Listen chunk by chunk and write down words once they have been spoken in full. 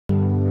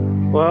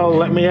Well,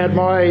 let me add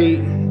my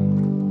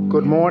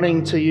good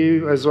morning to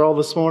you as well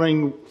this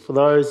morning, for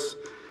those,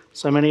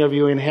 so many of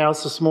you in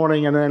house this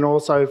morning, and then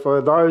also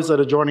for those that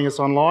are joining us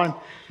online.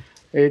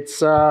 It's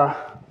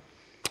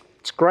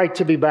great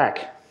to be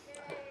back.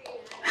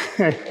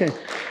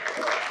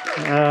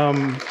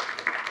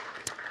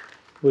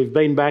 We've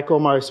been back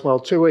almost,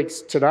 2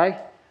 weeks today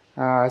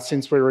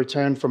since we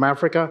returned from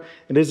Africa.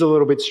 It is a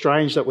little bit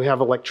strange that we have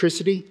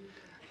electricity.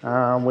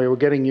 We were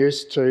getting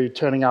used to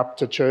turning up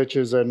to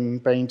churches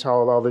and being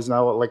told, oh, there's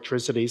no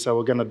electricity, so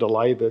we're going to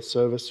delay the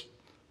service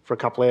for a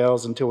couple of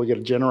hours until we get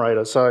a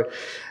generator. So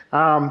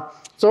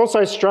it's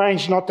also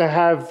strange not to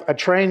have a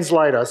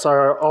translator. So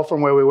often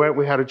where we went,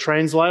 we had a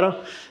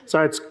translator.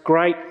 So it's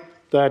great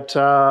that,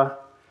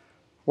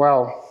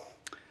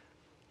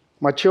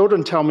 my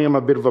children tell me I'm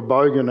a bit of a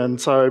bogan, and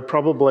so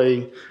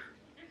probably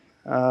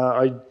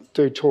I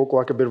do talk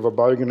like a bit of a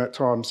bogan at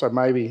times, so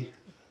maybe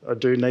I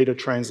do need a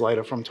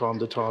translator from time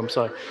to time,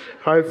 so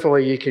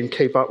hopefully you can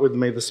keep up with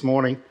me this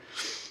morning.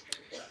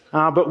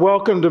 But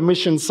welcome to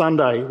Mission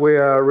Sunday. We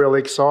are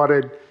really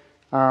excited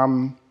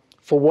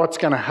for what's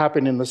going to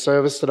happen in the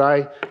service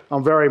today.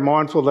 I'm very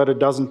mindful that it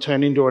doesn't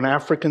turn into an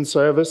African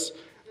service,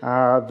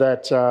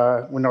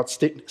 that we're not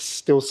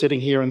still sitting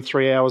here in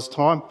 3 hours'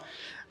 time.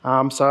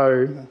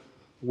 So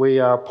we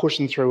are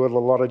pushing through with a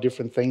lot of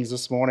different things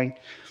this morning.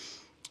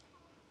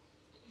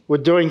 We're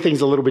doing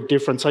things a little bit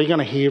different, so you're going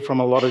to hear from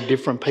a lot of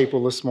different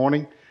people this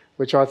morning,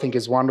 which I think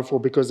is wonderful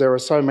because there are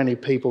so many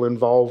people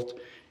involved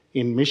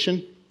in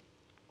mission.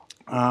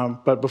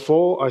 But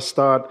before I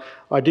start,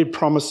 I did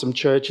promise some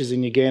churches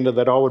in Uganda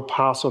that I would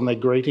pass on their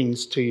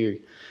greetings to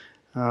you.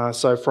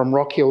 So from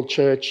Rock Hill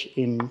Church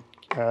in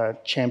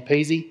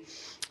Champezi,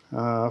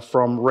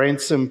 from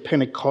Ransom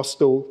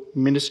Pentecostal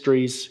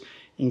Ministries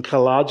in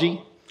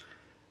Kalaji,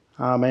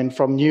 and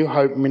from New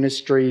Hope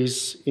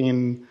Ministries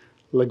in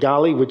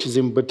Legali, which is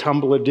in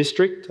Butumbula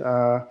district.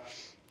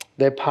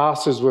 Their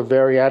pastors were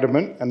very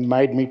adamant and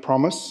made me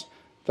promise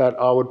that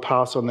I would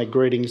pass on their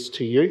greetings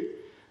to you.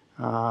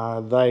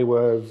 They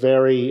were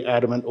very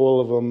adamant,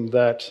 all of them,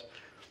 that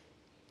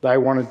they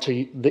wanted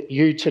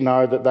you to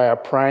know that they are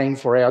praying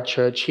for our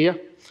church here,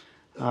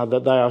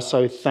 that they are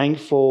so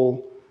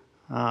thankful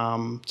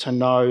to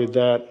know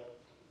that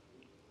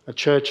a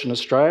church in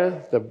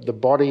Australia, the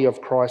body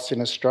of Christ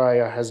in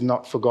Australia, has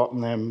not forgotten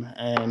them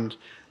and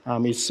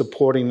is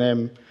supporting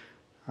them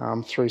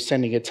through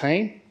sending a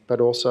team, but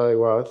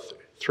also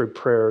through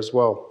prayer as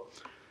well.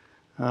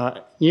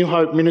 New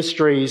Hope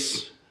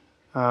Ministries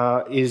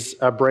is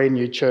a brand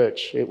new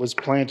church. It was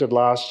planted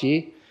last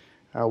year.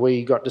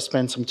 We got to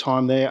spend some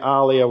time there.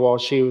 Alia, while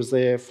she was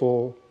there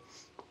for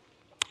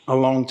a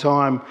long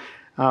time,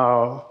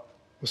 was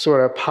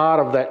sort of part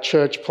of that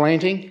church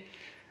planting.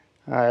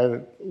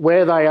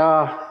 Where they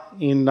are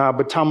in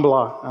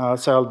Butumbula,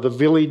 so the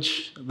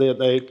village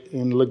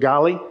in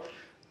Legali,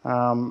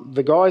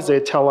 the guys there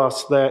tell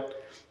us that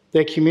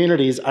their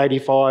community is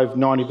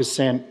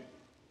 85-90%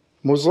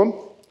 Muslim,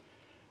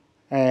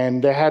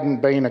 and there hadn't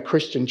been a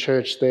Christian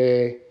church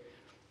there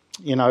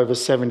in over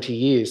 70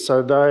 years.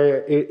 So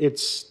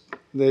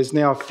there's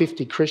now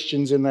 50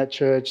 Christians in that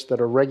church that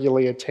are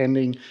regularly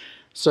attending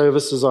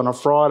services on a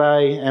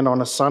Friday and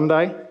on a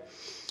Sunday.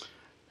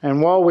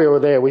 And while we were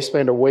there, we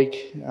spent a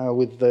week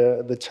with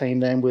the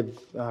team then, with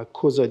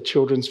Kuza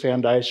Children's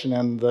Foundation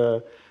and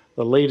the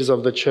leaders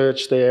of the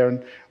church there,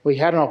 and we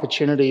had an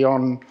opportunity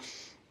on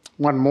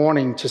one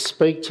morning to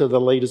speak to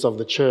the leaders of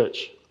the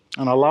church.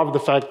 And I love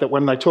the fact that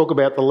when they talk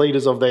about the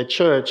leaders of their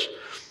church,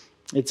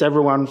 it's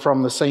everyone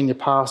from the senior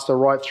pastor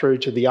right through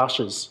to the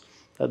ushers,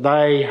 that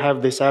they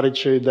have this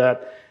attitude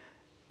that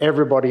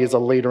everybody is a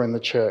leader in the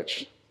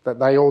church, that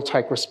they all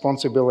take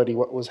responsibility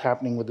what was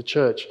happening with the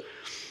church.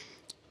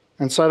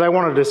 And so they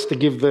wanted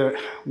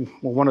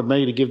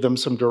me to give them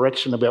some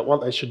direction about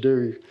what they should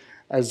do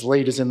as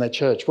leaders in their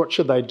church. What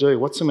should they do?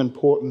 What's some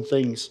important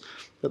things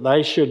that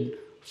they should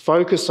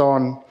focus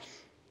on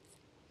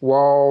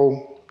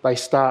while they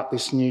start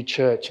this new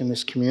church in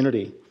this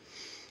community?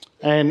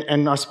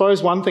 And I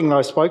suppose one thing that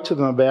I spoke to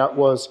them about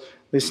was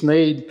this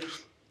need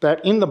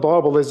that in the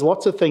Bible there's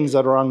lots of things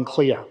that are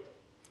unclear.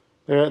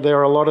 There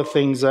are a lot of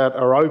things that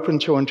are open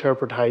to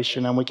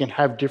interpretation, and we can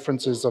have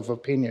differences of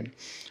opinion,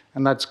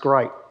 and that's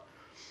great.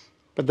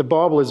 But the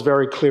Bible is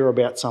very clear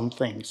about some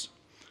things,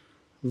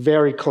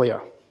 very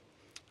clear.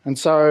 And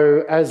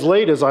so as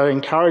leaders, I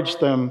encouraged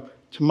them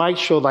to make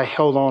sure they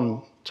held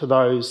on to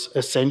those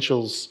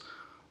essentials,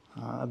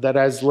 that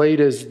as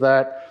leaders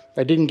that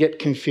they didn't get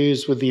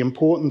confused with the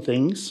important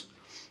things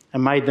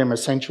and made them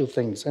essential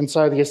things. And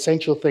so the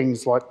essential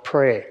things like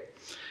prayer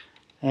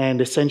and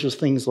essential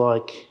things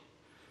like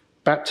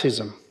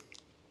baptism.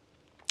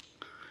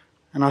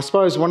 And I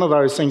suppose one of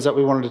those things that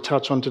we wanted to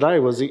touch on today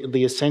was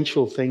the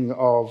essential thing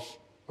of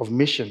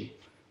mission.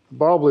 The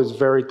Bible is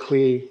very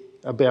clear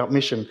about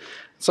mission.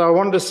 So I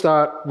wanted to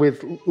start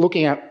with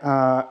looking at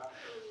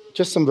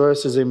just some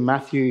verses in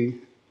Matthew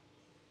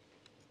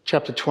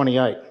chapter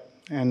 28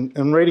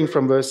 and reading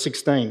from verse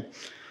 16.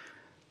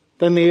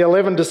 Then the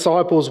 11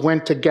 disciples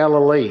went to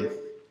Galilee,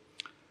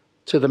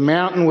 to the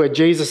mountain where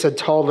Jesus had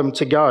told them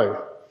to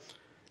go.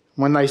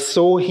 When they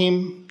saw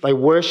him, they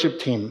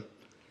worshipped him,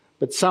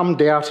 but some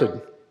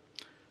doubted.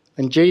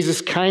 And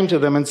Jesus came to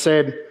them and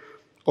said,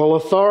 "All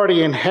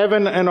authority in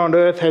heaven and on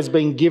earth has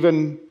been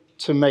given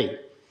to me.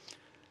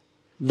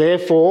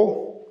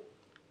 Therefore,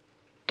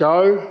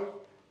 go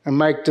and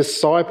make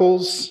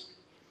disciples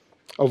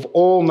of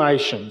all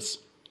nations,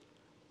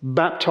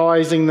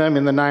 baptizing them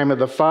in the name of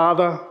the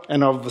Father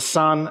and of the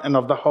Son and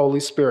of the Holy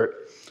Spirit,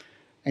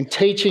 and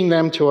teaching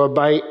them to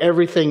obey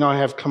everything I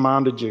have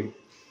commanded you.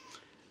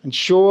 And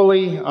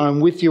surely I am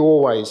with you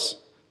always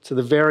to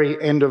the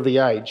very end of the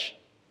age."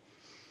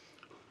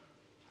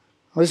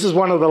 This is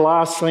one of the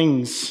last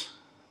things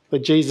that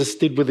Jesus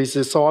did with his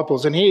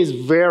disciples, and he is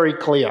very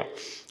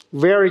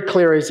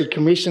clear as he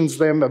commissions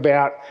them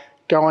about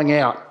going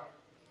out.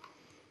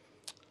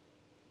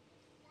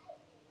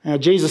 Now,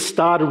 Jesus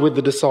started with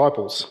the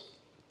disciples,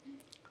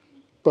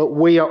 but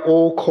we are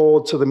all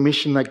called to the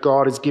mission that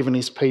God has given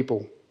his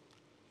people,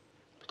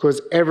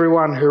 because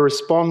everyone who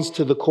responds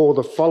to the call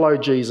to follow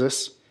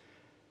Jesus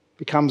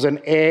becomes an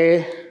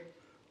heir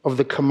of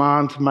the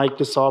command to make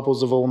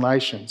disciples of all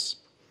nations.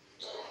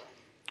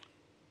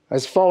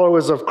 As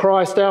followers of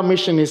Christ, our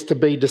mission is to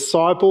be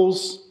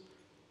disciples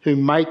who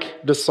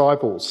make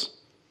disciples.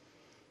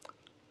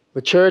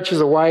 The church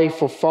is a way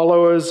for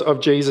followers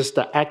of Jesus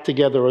to act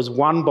together as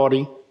one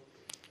body,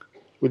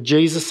 with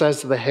Jesus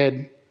as the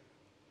head,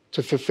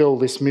 to fulfill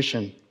this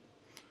mission.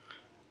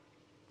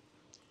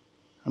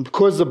 And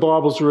because the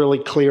Bible's really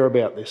clear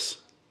about this,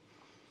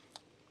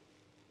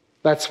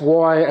 that's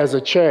why as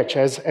a church,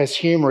 as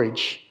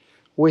Humeridge,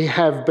 we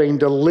have been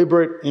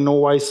deliberate in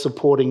always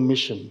supporting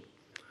mission.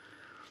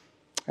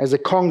 As a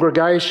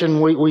congregation,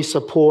 we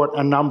support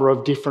a number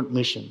of different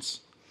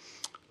missions,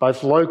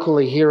 both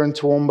locally here in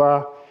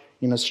Toowoomba,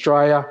 in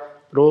Australia,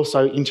 but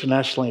also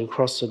internationally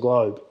across the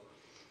globe.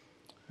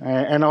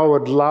 And I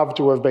would love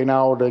to have been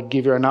able to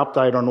give you an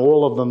update on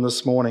all of them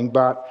this morning,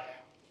 but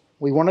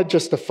we wanted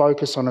just to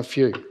focus on a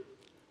few.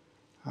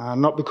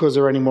 Not because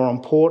they're any more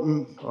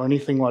important or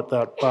anything like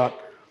that, but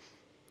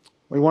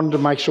we wanted to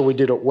make sure we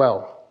did it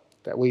well,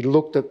 that we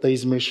looked at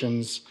these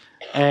missions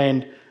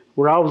and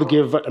were able to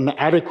give an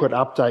adequate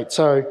update.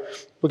 So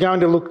we're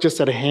going to look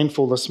just at a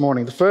handful this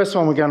morning. The first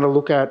one we're going to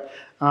look at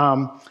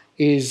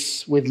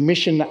is with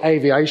Mission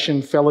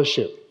Aviation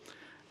Fellowship.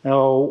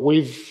 Now,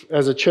 we've,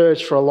 as a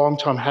church, for a long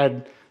time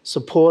had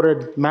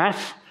supported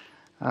MAF,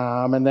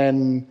 and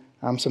then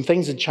some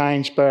things had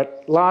changed,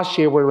 but last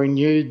year we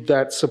renewed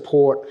that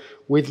support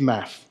with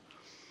MAF.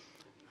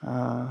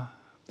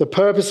 The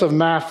purpose of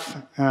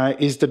MAF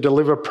is to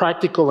deliver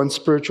practical and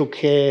spiritual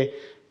care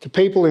to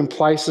people in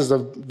places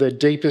of the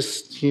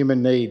deepest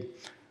human need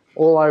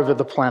all over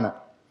the planet.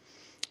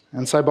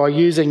 And so by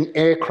using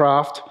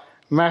aircraft,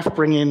 MAF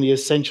bring in the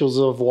essentials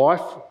of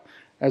life,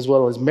 as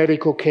well as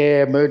medical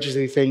care,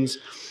 emergency things.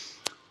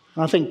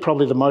 And I think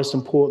probably the most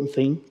important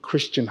thing,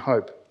 Christian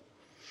hope.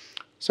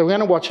 So we're going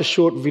to watch a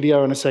short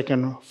video in a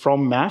second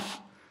from MAF,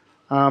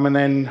 and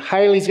then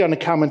Hayley's going to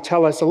come and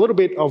tell us a little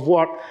bit of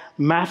what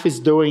MAF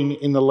is doing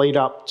in the lead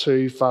up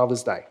to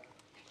Father's Day.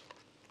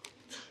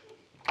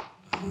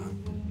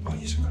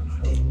 Yes, I've got an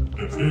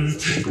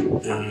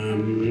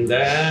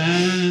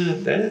idea.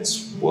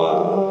 That's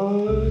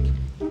what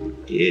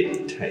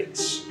it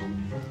takes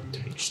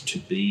to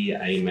be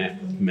a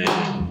MAF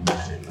man.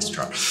 Let's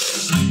try.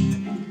 That's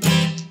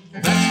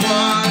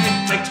what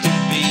it takes to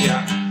be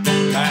a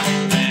MAF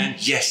man.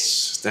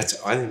 Yes, I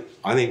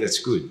think that's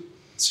good.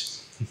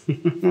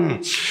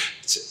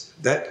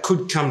 That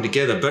could come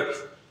together, but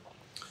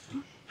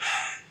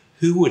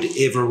who would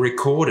ever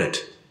record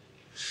it?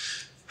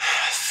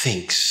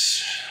 Thinks.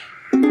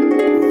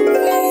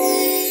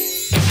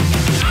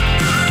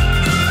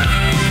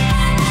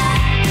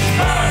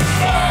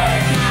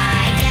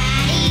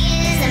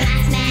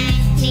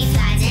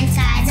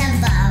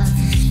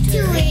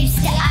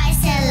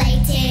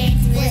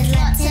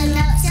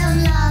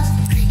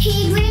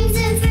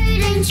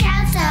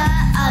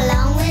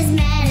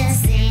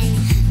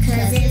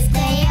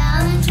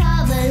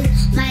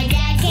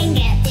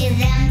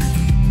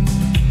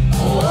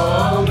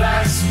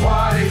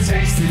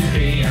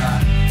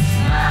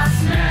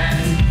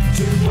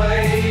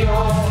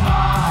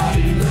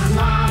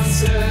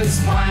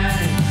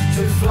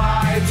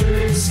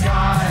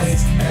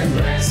 Skies and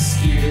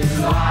rescue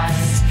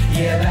lives.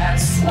 Yeah,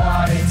 that's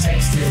what it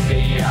takes to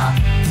be a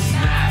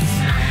MAF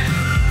man.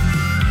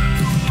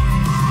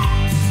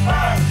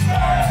 My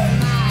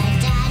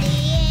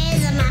daddy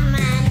is a MAF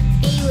man.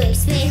 He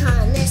works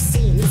behind the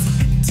scenes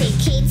to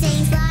keep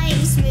things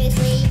flying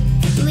smoothly,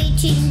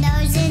 reaching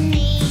those in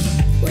need,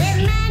 with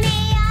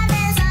many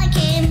others like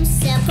him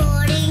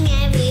supporting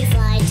every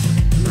flight.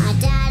 My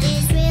dad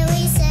is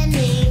really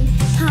sending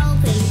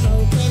hope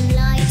and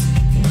light.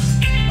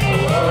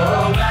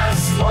 Oh,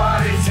 that's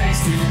what it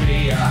takes to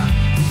be a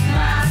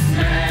MAF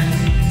man,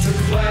 to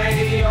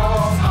play your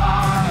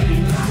part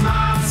in the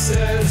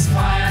master's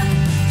plan,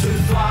 to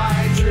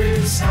fly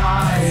through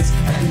skies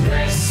and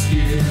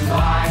rescue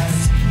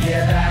lives.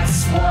 Yeah,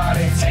 that's what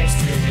it takes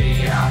to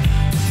be a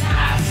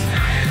MAF man.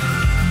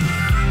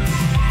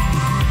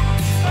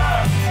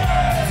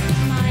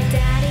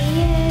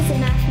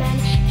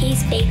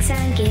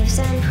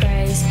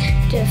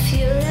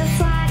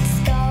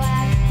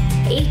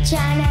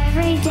 sunshine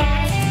every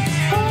day.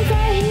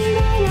 Although he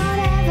may not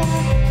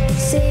ever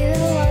see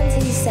the ones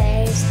he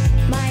saves,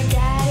 my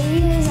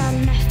daddy is a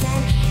math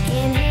man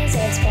in his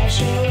own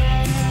special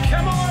way.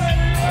 Come on,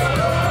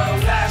 everyone!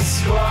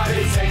 That's what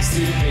it takes to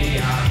be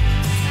a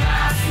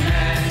math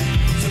man.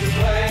 To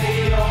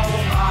play your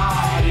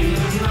part in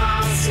the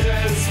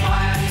master's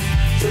plan.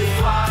 To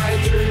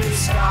fly through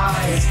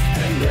skies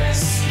and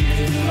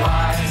rescue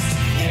lives.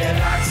 Yeah,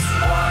 that's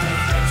what it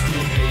takes to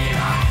be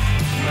a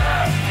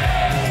math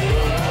man.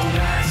 Oh,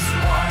 that's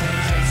what it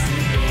takes to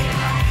be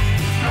a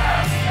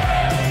math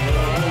man. Oh,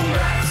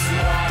 that's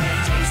what it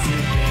takes to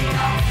be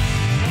a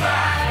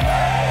math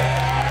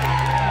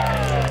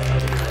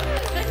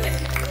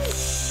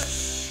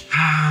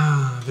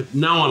man. But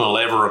no one will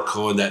ever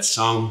record that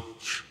song,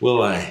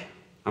 will they?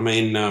 I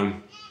mean,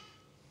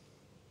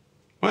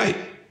 wait.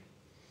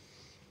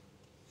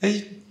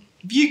 Hey,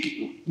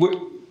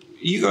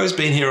 you guys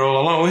been here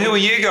all along? Well, who are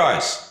you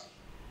guys?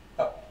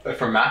 We're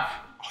from math.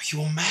 Oh,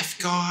 you're math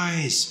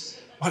guys.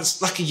 Well,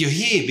 it's lucky you're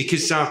here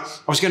because I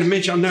was going to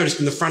mention, I noticed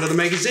in the front of the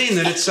magazine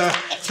that it's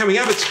coming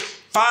up. It's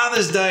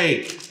Father's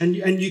Day, and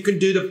you can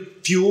do the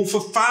fuel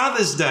for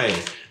Father's Day.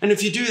 And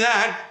if you do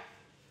that,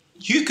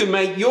 you can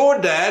make your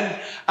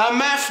dad a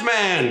math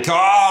man,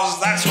 cause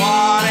that's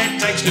what it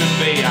takes to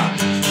be a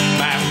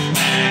math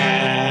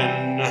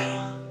man.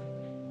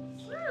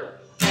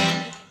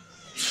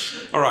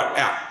 All right,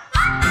 out.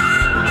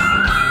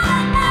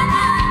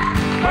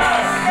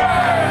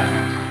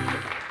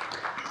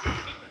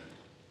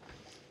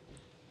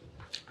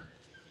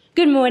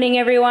 Good morning,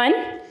 everyone.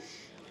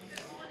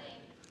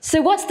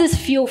 So what's this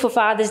Fuel for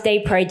Father's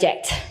Day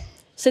project?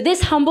 So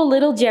this humble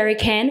little jerry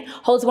can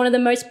holds one of the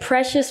most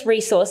precious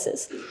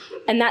resources,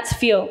 and that's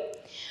fuel.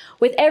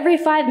 With every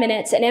 5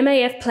 minutes, an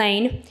MAF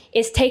plane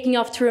is taking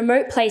off to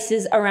remote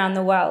places around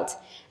the world,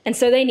 and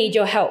so they need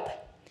your help.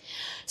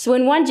 So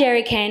when one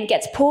jerry can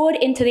gets poured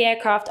into the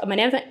aircraft of an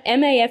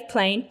MAF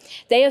plane,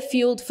 they are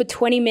fueled for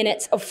 20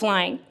 minutes of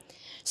flying.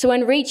 So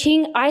when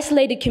reaching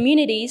isolated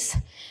communities,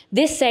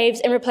 this saves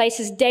and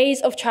replaces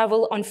days of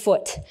travel on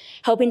foot,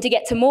 helping to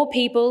get to more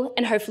people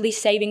and hopefully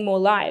saving more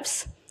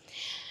lives.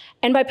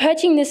 And by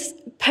purchasing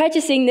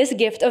this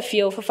gift of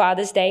fuel for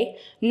Father's Day,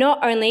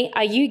 not only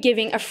are you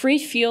giving a free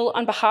fuel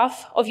on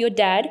behalf of your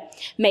dad,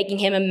 making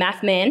him a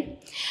math man,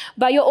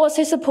 but you're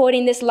also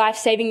supporting this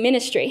life-saving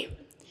ministry.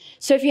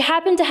 So if you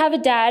happen to have a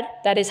dad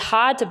that is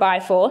hard to buy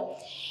for,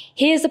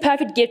 here's the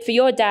perfect gift for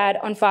your dad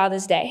on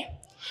Father's Day.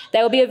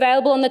 They will be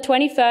available on the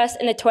 21st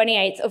and the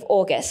 28th of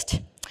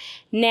August.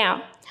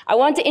 Now, I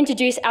want to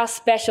introduce our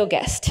special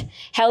guest,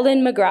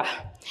 Helen McGrath,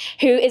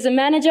 who is a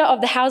manager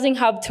of the Housing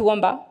Hub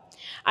Toowoomba.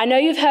 I know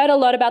you've heard a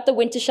lot about the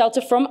winter shelter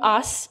from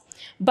us,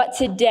 but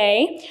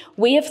today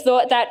we have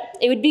thought that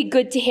it would be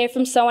good to hear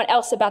from someone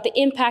else about the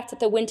impact that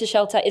the winter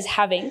shelter is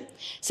having.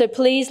 So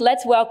please,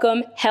 let's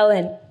welcome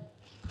Helen.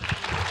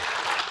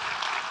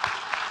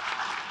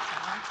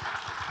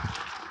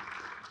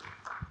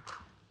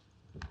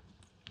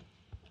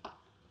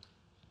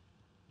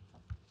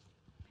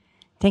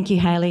 Thank you,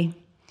 Hayley.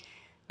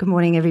 Good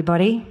morning,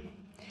 everybody.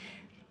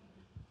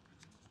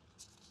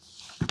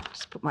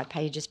 Just put my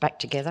pages back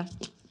together.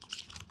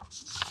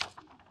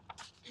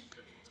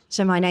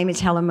 So my name is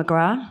Helen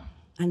McGrath.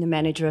 I'm the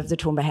manager of the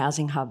Toowoomba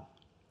Housing Hub.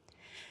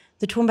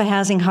 The Toowoomba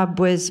Housing Hub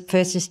was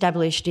first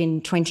established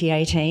in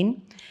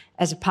 2018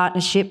 as a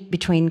partnership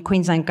between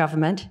Queensland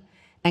Government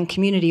and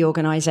community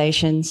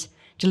organisations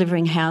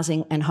delivering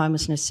housing and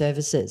homelessness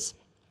services.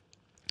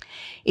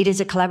 It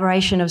is a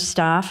collaboration of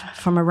staff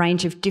from a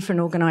range of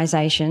different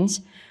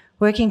organisations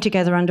working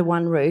together under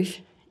one roof,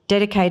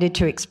 dedicated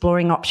to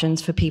exploring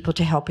options for people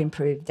to help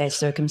improve their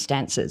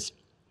circumstances.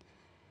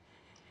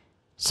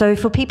 So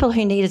for people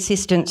who need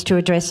assistance to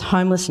address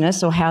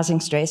homelessness or housing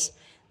stress,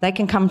 they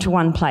can come to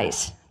one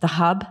place, the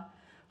Hub,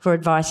 for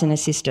advice and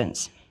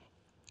assistance.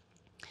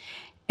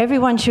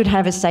 Everyone should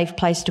have a safe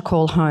place to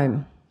call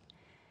home,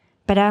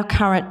 but our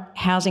current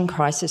housing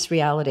crisis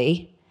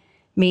reality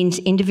means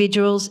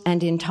individuals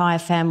and entire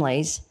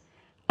families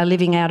are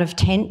living out of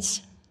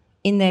tents,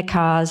 in their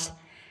cars,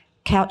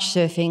 couch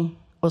surfing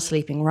or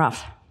sleeping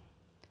rough.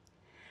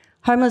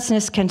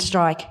 Homelessness can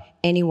strike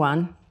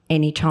anyone,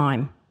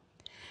 anytime.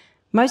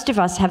 Most of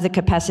us have the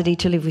capacity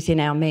to live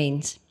within our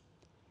means,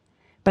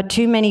 but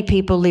too many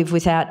people live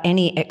without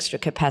any extra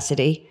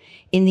capacity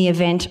in the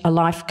event a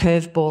life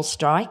curveball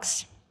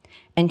strikes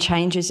and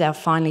changes our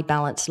finely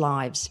balanced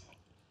lives.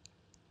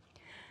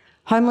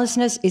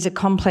 Homelessness is a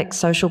complex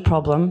social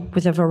problem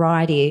with a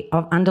variety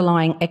of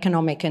underlying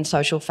economic and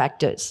social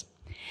factors.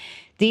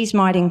 These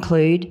might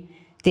include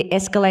the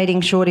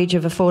escalating shortage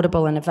of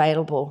affordable and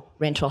available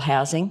rental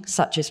housing,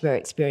 such as we're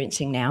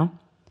experiencing now,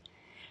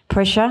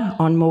 pressure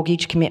on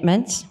mortgage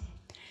commitments,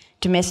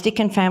 domestic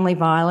and family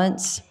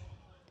violence,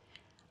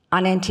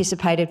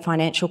 unanticipated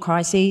financial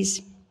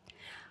crises,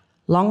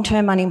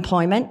 long-term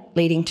unemployment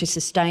leading to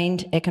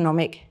sustained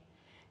economic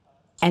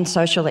and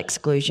social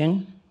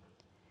exclusion,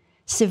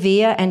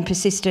 severe and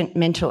persistent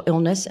mental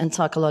illness and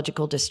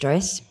psychological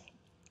distress,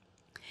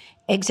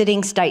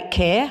 exiting state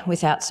care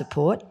without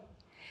support,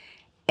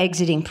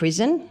 exiting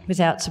prison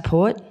without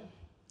support,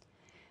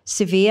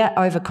 severe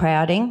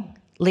overcrowding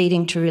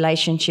leading to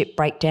relationship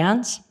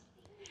breakdowns,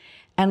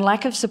 and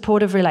lack of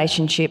supportive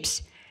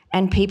relationships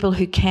and people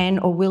who can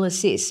or will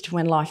assist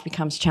when life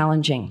becomes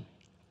challenging.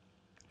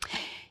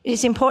 It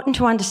is important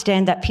to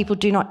understand that people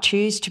do not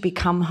choose to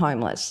become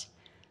homeless.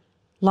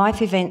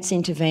 Life events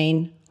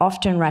intervene,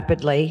 often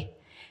rapidly,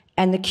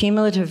 and the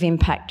cumulative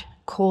impact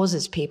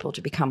causes people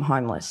to become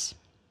homeless.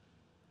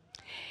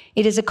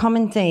 It is a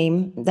common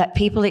theme that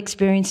people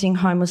experiencing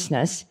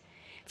homelessness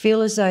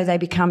feel as though they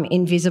become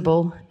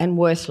invisible and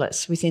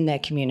worthless within their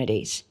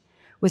communities,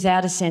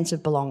 without a sense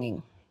of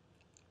belonging.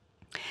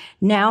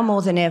 Now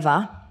more than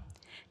ever,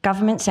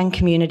 governments and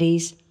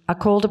communities are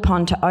called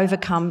upon to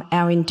overcome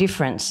our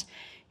indifference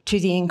to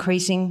the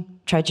increasing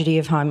tragedy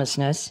of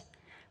homelessness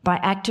by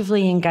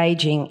actively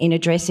engaging in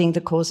addressing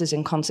the causes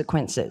and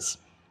consequences.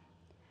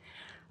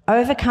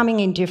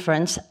 Overcoming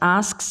indifference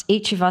asks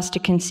each of us to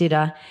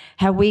consider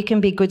how we can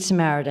be good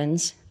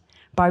Samaritans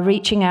by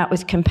reaching out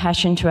with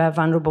compassion to our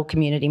vulnerable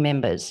community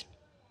members,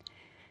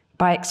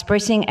 by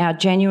expressing our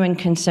genuine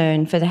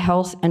concern for the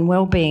health and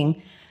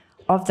well-being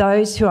of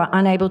those who are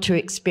unable to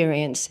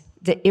experience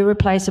the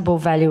irreplaceable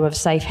value of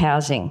safe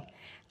housing,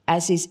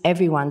 as is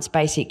everyone's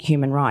basic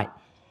human right.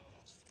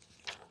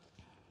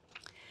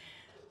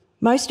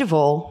 Most of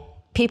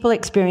all, people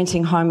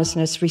experiencing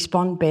homelessness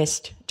respond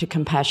best to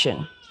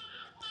compassion.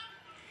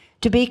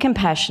 To be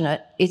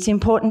compassionate, it's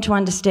important to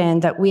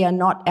understand that we are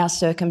not our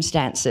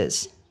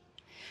circumstances.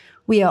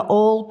 We are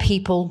all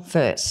people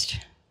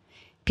first.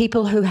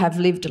 People who have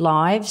lived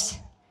lives,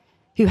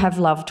 who have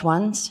loved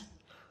ones,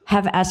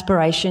 have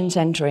aspirations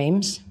and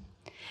dreams,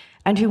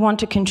 and who want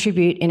to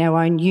contribute in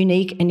our own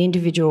unique and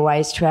individual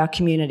ways to our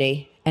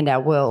community and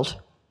our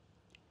world.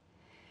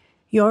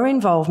 Your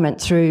involvement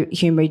through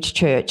Hume Ridge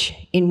Church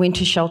in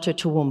Winter Shelter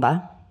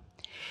Toowoomba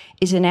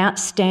is an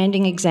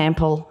outstanding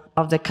example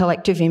of the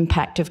collective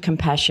impact of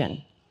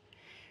compassion,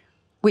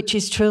 which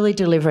is truly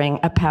delivering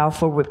a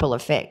powerful ripple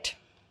effect.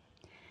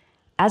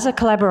 As a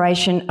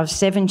collaboration of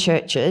 7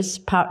 churches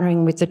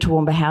partnering with the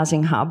Toowoomba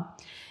Housing Hub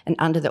and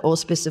under the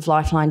auspice of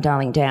Lifeline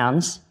Darling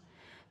Downs,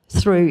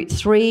 through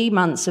 3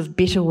 months of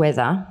bitter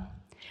weather,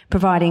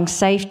 providing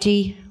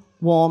safety,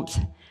 warmth,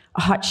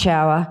 a hot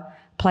shower,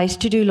 place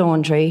to do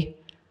laundry,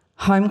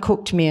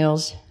 home-cooked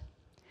meals,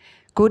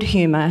 good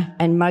humour,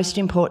 and most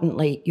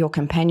importantly, your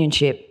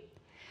companionship,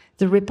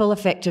 the ripple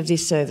effect of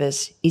this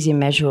service is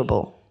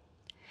immeasurable.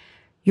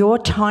 Your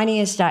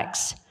tiniest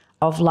acts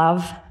of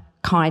love,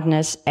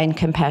 kindness, and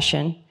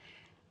compassion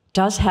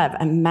does have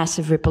a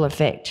massive ripple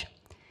effect.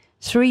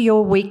 Through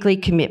your weekly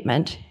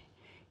commitment,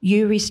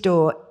 you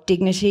restore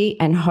dignity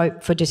and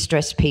hope for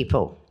distressed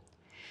people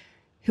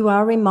who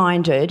are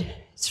reminded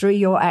through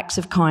your acts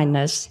of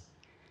kindness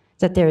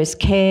that there is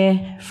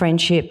care,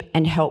 friendship,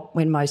 and help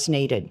when most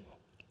needed.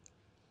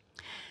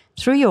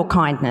 Through your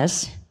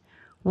kindness,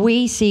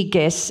 we see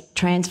guests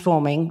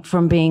transforming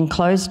from being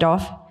closed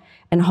off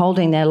and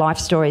holding their life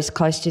stories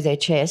close to their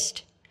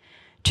chest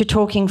to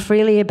talking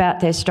freely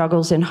about their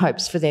struggles and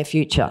hopes for their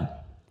future.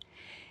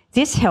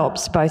 This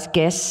helps both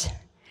guests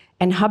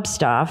and hub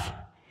staff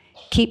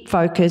keep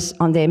focus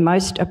on their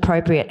most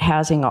appropriate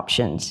housing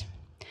options.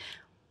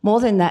 More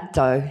than that,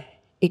 though,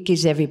 it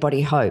gives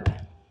everybody hope.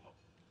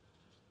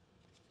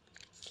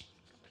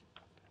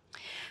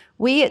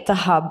 We at the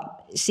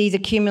Hub see the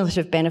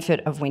cumulative benefit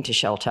of winter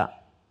shelter.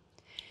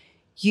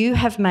 You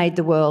have made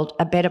the world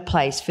a better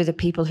place for the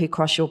people who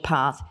cross your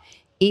path,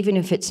 even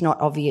if it's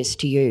not obvious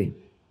to you.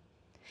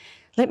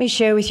 Let me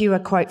share with you a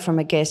quote from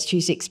a guest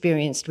who's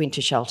experienced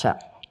winter shelter.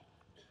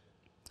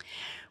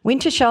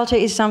 Winter shelter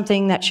is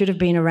something that should have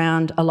been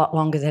around a lot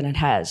longer than it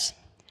has.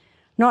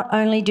 Not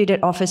only did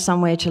it offer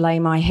somewhere to lay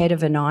my head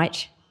of a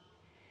night,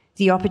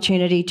 the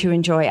opportunity to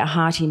enjoy a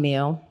hearty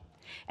meal,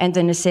 and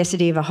the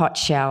necessity of a hot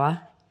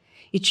shower,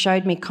 it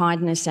showed me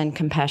kindness and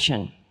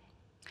compassion.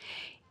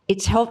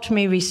 It's helped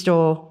me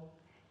restore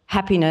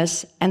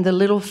happiness and the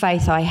little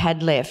faith I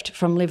had left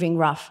from living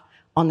rough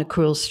on the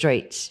cruel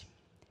streets.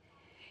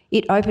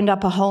 It opened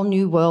up a whole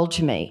new world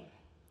to me.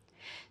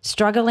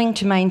 Struggling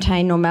to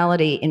maintain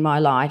normality in my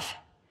life,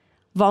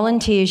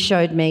 volunteers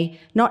showed me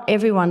not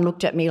everyone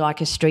looked at me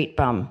like a street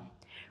bum,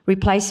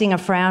 replacing a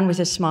frown with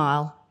a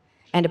smile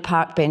and a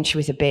park bench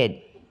with a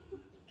bed.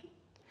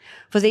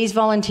 For these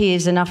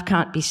volunteers, enough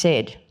can't be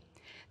said.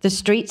 The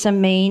streets are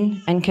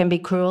mean and can be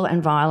cruel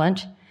and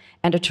violent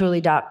and a truly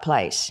dark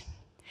place.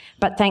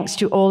 But thanks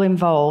to all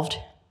involved,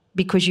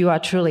 because you are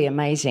truly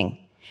amazing.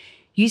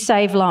 You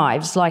save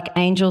lives like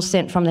angels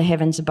sent from the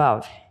heavens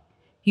above.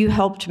 You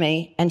helped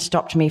me and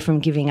stopped me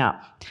from giving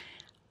up.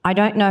 I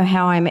don't know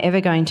how I'm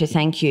ever going to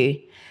thank you,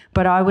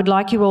 but I would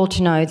like you all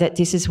to know that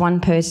this is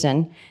one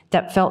person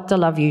that felt the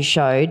love you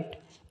showed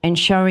and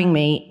showing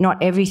me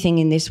not everything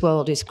in this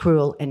world is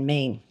cruel and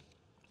mean.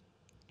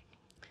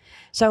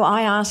 So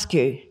I ask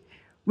you,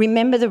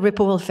 remember the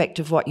ripple effect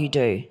of what you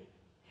do.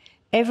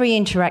 Every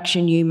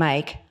interaction you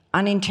make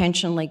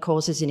unintentionally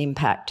causes an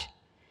impact,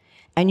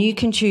 and you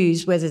can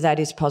choose whether that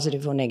is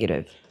positive or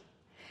negative.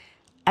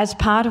 As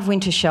part of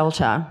winter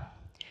shelter,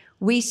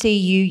 we see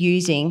you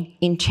using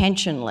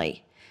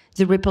intentionally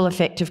the ripple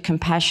effect of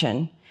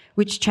compassion,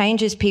 which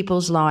changes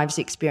people's lives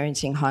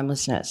experiencing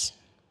homelessness.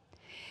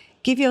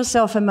 Give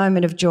yourself a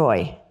moment of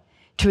joy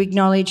to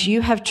acknowledge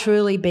you have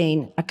truly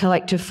been a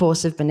collective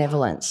force of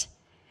benevolence,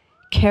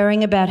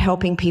 caring about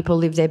helping people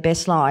live their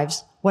best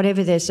lives,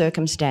 whatever their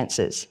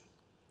circumstances.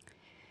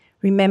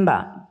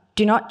 Remember,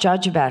 do not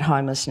judge about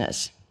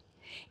homelessness.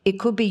 It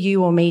could be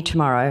you or me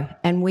tomorrow,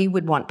 and we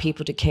would want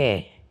people to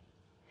care.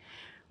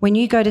 When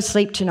you go to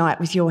sleep tonight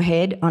with your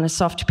head on a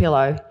soft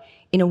pillow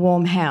in a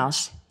warm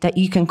house that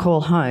you can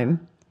call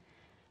home,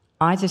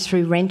 either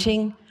through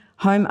renting,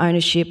 home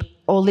ownership,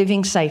 or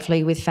living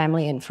safely with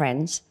family and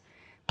friends,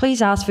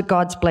 please ask for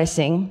God's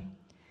blessing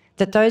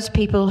that those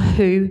people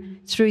who,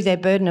 through their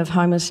burden of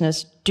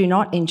homelessness, do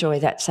not enjoy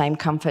that same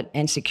comfort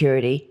and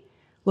security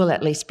will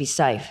at least be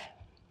safe.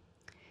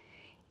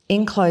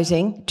 In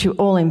closing, to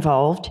all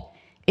involved,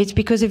 it's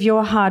because of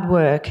your hard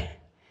work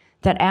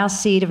that our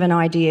seed of an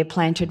idea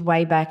planted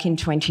way back in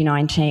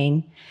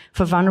 2019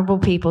 for vulnerable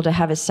people to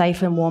have a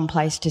safe and warm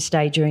place to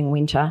stay during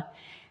winter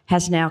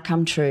has now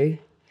come true,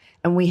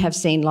 and we have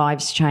seen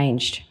lives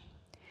changed.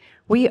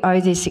 We owe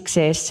this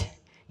success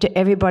to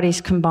everybody's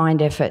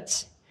combined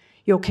efforts,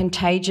 your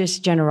contagious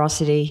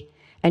generosity,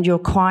 and your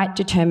quiet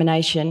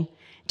determination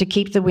to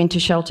keep the winter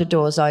shelter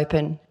doors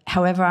open,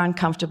 however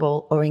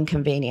uncomfortable or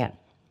inconvenient.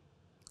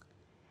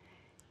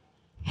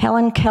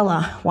 Helen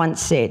Keller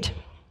once said,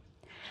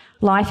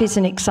 "Life is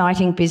an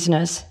exciting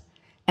business,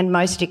 and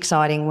most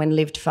exciting when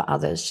lived for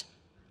others."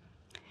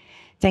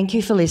 Thank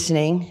you for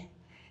listening,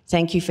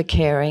 thank you for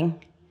caring,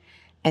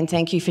 and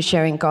thank you for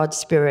sharing God's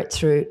Spirit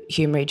through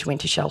Hume Ridge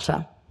Winter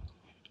Shelter.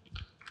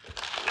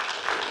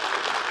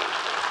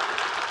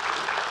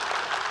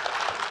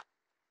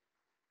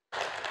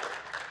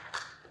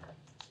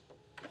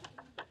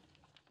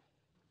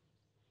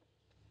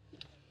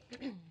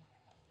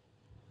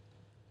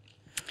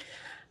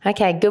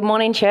 Okay, good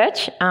morning,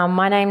 church.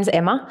 My name's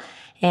Emma,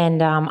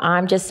 and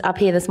I'm just up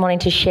here this morning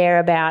to share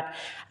about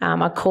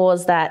a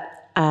cause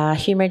that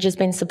Hume Ridge has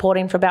been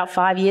supporting for about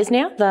 5 years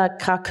now, the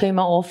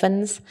Kakuma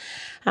orphans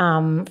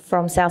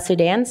from South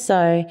Sudan.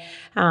 So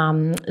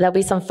there'll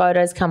be some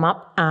photos come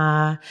up.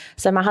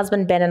 So my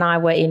husband Ben and I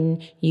were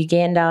in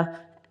Uganda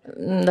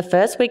the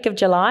first week of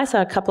July,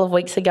 so a couple of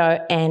weeks ago,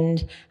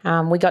 and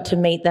we got to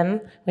meet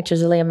them, which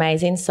was really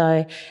amazing.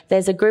 So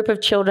there's a group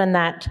of children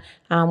that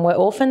were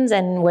orphans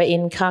and were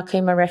in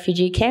Kakuma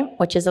refugee camp,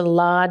 which is a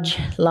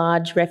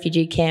large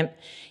refugee camp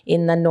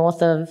in the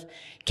north of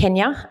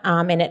Kenya,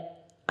 and it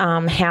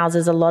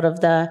houses a lot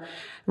of the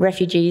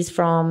refugees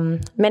from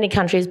many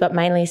countries, but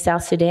mainly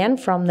South Sudan,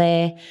 from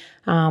their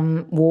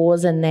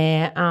wars and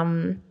their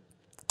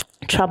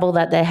trouble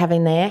that they're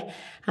having there.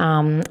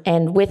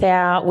 And with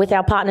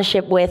our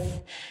partnership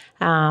with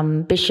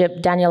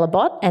Bishop Daniel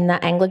Abbott and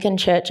the Anglican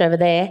Church over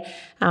there,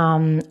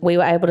 we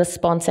were able to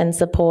sponsor and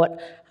support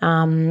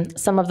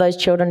some of those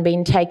children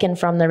being taken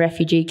from the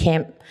refugee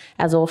camp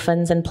as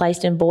orphans and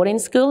placed in boarding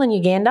school in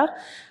Uganda,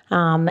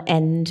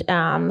 and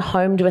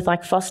homed with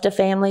like foster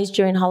families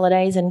during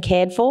holidays and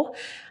cared for.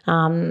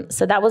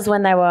 So that was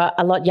when they were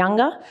a lot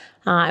younger,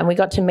 and we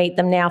got to meet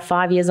them now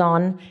 5 years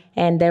on,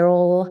 and they're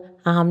all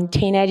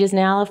teenagers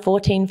now,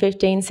 14,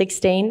 15,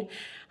 16.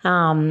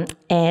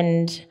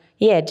 And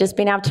yeah, just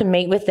being able to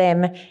meet with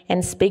them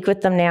and speak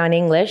with them now in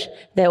English,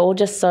 they're all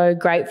just so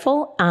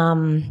grateful.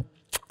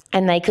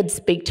 And they could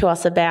speak to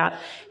us about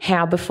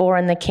how before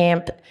in the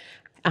camp,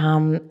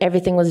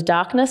 everything was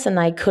darkness and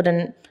they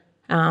couldn't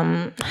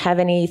have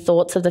any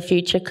thoughts of the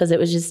future because it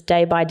was just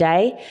day by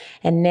day.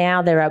 And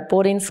now they're at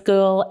boarding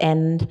school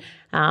and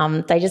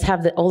they just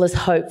have all this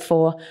hope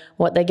for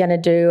what they're going to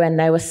do. And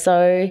they were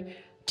so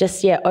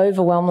just,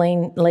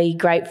 overwhelmingly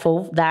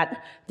grateful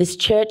that this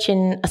church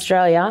in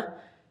Australia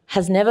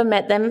has never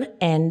met them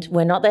and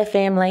we're not their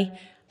family,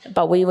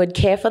 but we would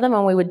care for them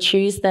and we would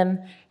choose them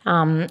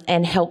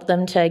and help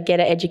them to get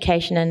an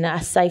education and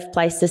a safe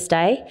place to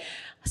stay.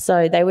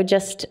 So they were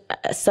just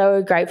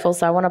so grateful.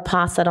 So I want to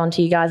pass that on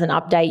to you guys and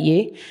update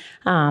you.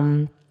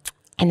 And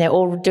they're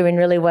all doing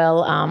really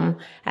well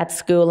at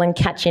school and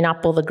catching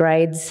up all the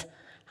grades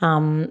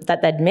that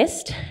they'd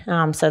missed.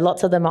 So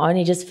lots of them are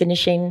only just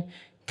finishing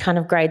kind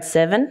of grade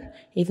 7,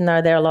 even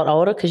though they're a lot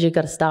older because you've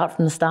got to start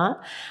from the start.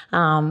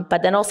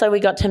 But then also we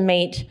got to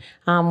meet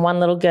one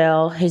little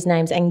girl whose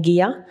name's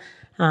Angia,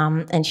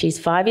 and she's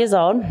 5 years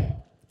old.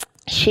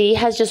 She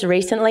has just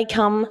recently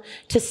come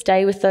to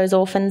stay with those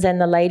orphans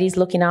and the ladies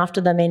looking after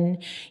them in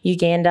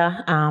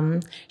Uganda.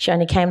 She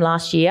only came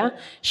last year.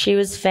 She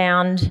was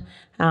found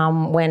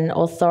when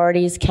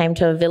authorities came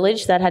to a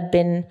village that had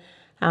been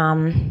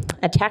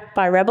attacked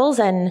by rebels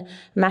and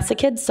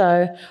massacred.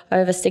 So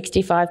over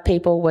 65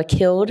 people were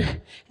killed,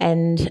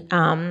 and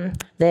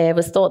there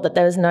was thought that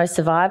there was no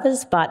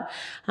survivors, but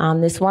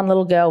this one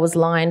little girl was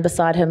lying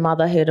beside her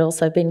mother who had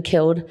also been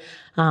killed,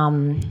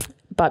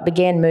 but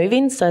began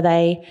moving. So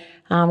they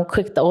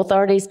the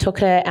authorities took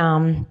her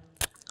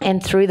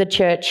and through the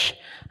church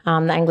the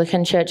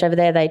Anglican church over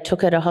there. They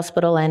took her to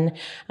hospital and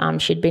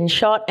she'd been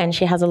shot, and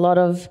she has a lot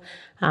of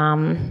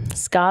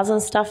scars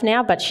and stuff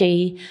now, but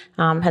she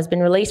has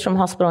been released from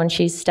hospital and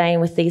she's staying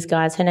with these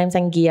guys. Her name's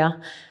Angia.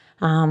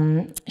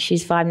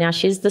 She's 5 now.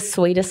 She's the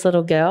sweetest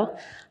little girl,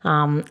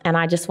 and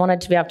I just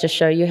wanted to be able to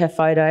show you her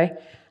photo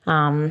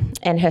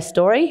and her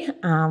story,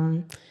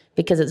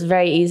 because it's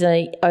very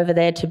easy over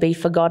there to be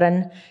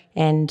forgotten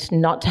and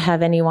not to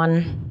have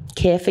anyone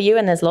care for you,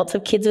 and there's lots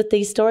of kids with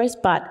these stories,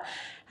 but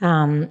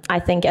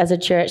I think as a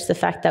church, the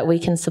fact that we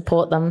can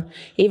support them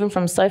even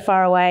from so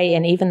far away,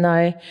 and even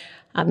though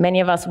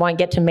many of us won't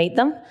get to meet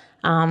them,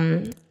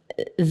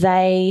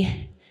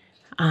 they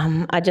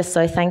are just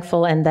so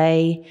thankful, and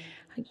they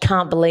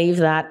can't believe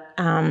that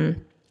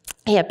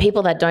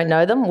people that don't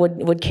know them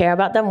would care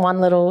about them.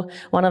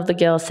 One of the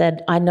girls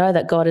said, "I know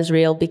that God is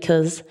real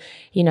because,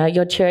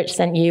 your church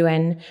sent you,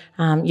 and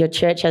your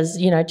church has,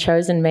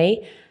 chosen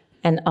me."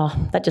 And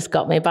that just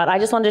got me. But I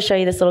just wanted to show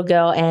you this little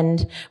girl,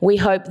 and we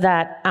hope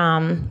that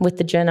with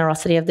the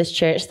generosity of this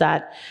church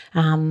that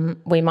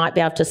we might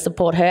be able to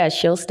support her as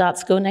she'll start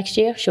school next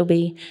year. She'll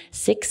be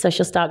 6, so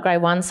she'll start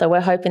grade 1. So we're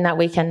hoping that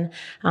we can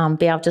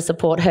be able to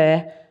support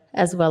her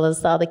as well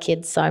as the other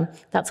kids. So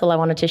that's all I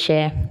wanted to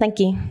share. Thank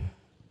you.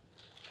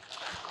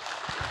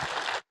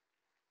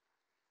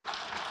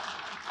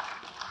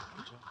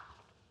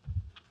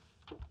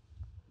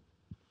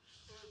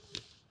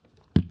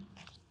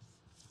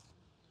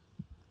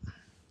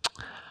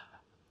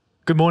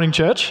 Good morning,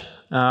 church.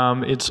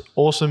 It's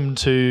awesome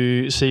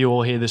to see you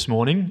all here this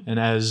morning. And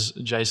as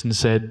Jason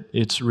said,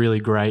 it's really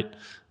great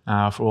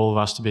for all of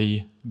us to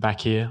be back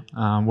here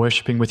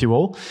worshipping with you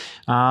all.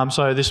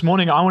 So this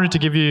morning, I wanted to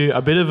give you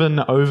a bit of an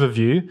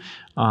overview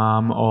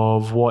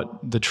of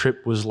what the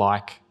trip was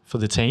like for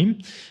the team.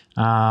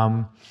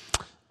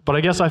 But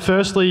I guess I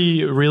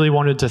firstly really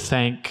wanted to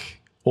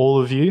thank all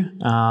of you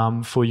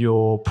for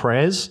your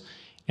prayers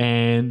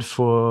and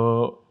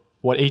for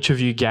what each of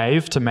you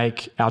gave to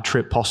make our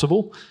trip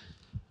possible.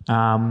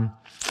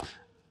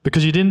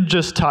 Because you didn't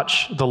just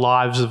touch the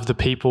lives of the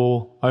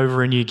people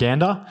over in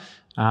Uganda,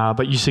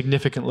 but you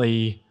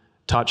significantly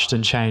touched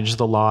and changed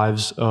the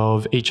lives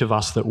of each of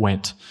us that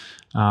went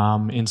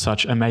in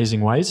such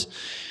amazing ways.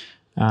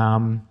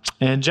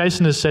 And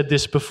Jason has said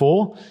this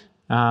before,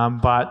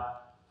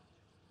 but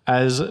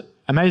as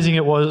amazing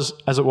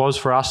as it was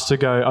for us to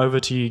go over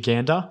to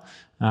Uganda,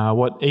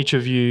 what each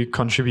of you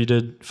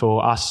contributed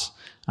for us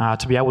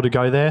to be able to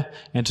go there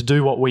and to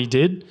do what we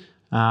did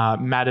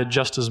mattered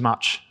just as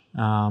much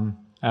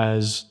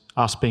as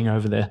us being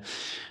over there.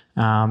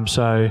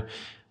 So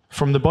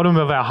from the bottom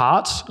of our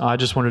hearts, I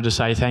just wanted to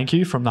say thank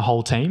you from the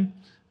whole team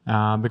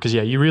because,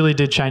 you really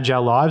did change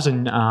our lives,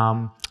 and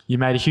you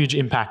made a huge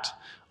impact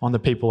on the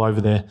people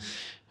over there.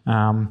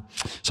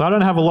 So I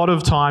don't have a lot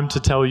of time to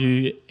tell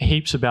you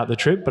heaps about the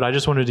trip, but I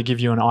just wanted to give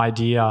you an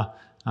idea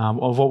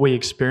of what we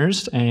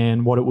experienced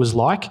and what it was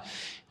like.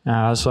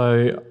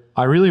 So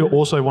I really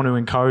also want to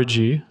encourage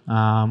you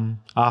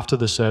after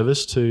the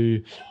service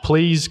to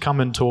please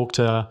come and talk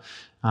to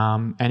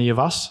any of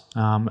us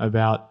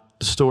about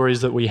the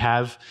stories that we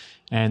have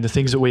and the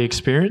things that we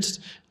experienced,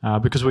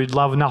 because we'd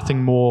love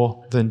nothing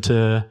more than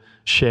to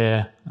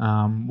share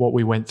what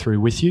we went through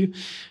with you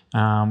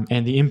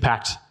and the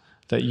impact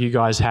that you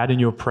guys had and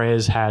your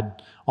prayers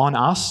had on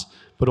us,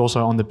 but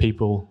also on the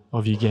people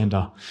of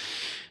Uganda.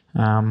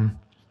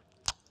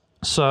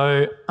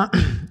 So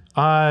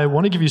I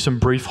want to give you some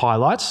brief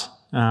highlights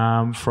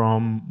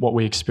from what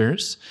we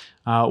experienced.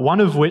 One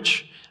of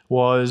which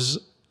was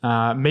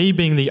me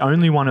being the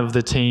only one of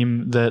the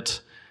team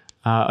that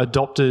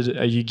adopted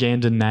a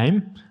Ugandan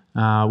name,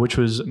 which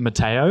was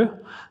Matteo.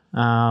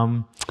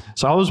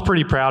 So I was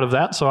pretty proud of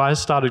that. So I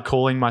started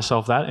calling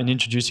myself that and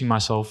introducing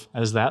myself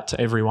as that to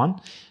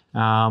everyone.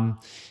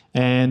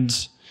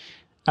 And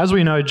as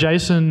we know,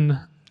 Jason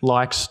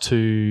likes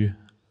to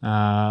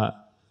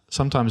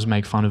sometimes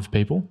make fun of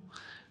people.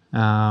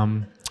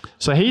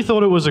 So he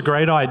thought it was a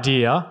great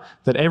idea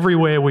that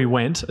everywhere we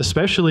went,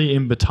 especially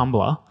in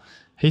Batumbla,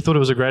 he thought it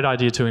was a great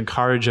idea to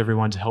encourage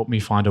everyone to help me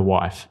find a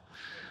wife.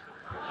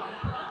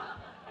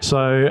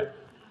 So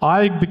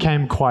I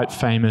became quite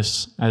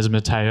famous as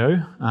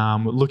Matteo,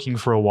 looking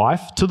for a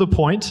wife, to the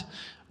point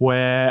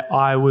where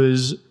I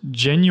was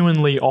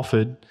genuinely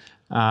offered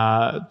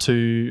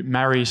to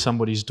marry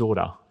somebody's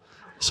daughter.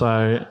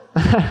 So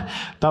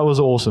that was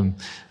awesome.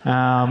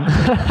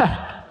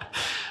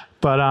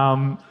 But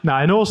no,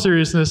 in all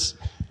seriousness,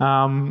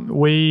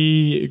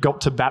 we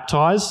got to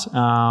baptise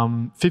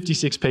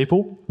 56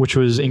 people, which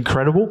was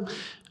incredible.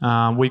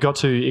 We got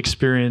to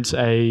experience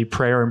a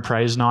prayer and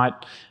praise night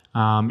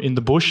in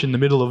the bush in the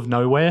middle of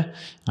nowhere,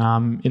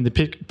 in the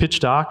pitch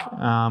dark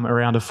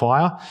around a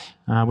fire,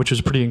 which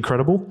was pretty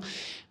incredible.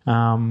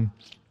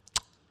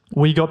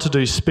 We got to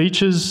do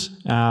speeches,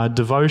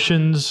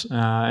 devotions,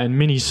 and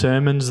mini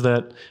sermons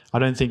that I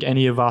don't think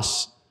any of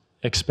us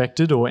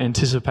expected or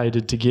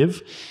anticipated to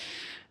give.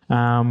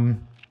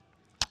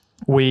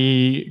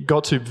 We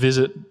got to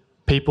visit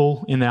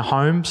people in their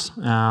homes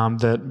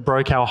that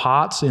broke our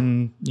hearts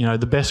in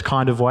the best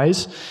kind of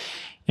ways.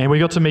 And we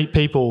got to meet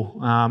people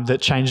that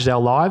changed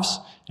our lives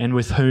and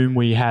with whom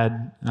we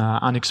had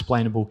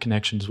unexplainable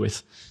connections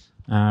with,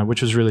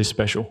 which was really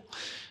special.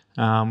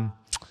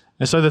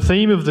 And so the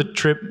theme of the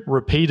trip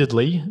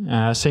repeatedly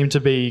seemed to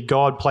be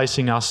God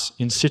placing us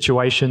in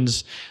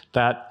situations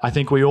that I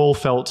think we all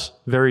felt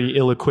very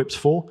ill-equipped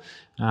for,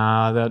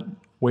 that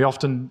we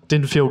often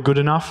didn't feel good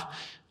enough.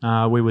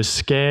 We were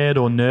scared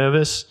or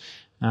nervous.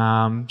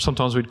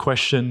 Sometimes we'd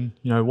question,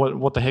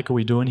 what the heck are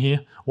we doing here?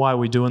 Why are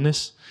we doing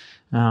this?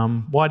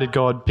 Why did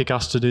God pick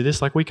us to do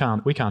this? Like, we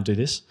can't do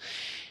this.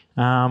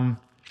 But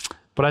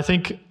I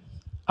think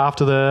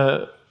after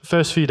the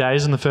first few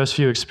days and the first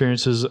few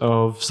experiences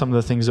of some of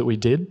the things that we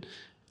did,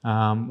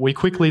 we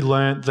quickly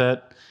learnt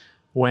that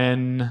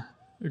when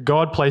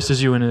God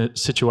places you in a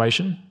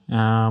situation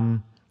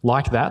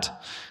like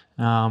that,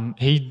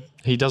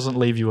 He doesn't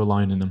leave you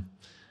alone in them.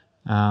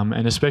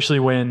 And especially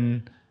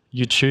when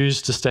you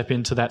choose to step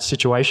into that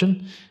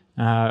situation,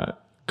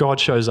 God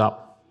shows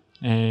up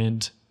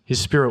and His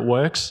Spirit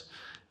works.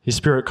 His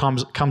Spirit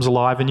comes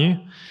alive in you.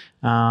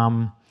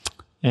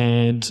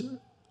 And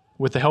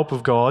with the help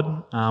of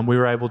God, we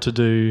were able to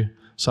do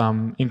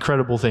some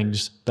incredible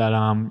things that,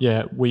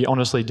 we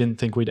honestly didn't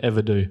think we'd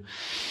ever do.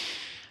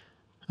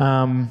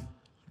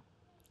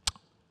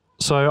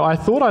 So I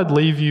thought I'd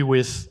leave you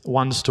with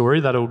one story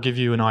that'll give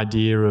you an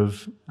idea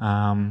of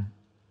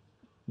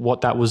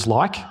what that was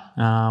like.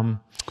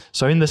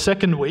 So in the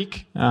second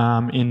week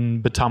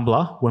in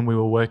Batumbla, when we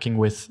were working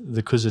with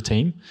the Kuza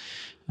team,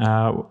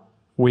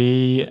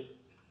 we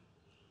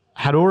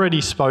had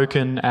already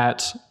spoken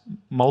at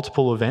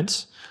multiple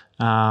events,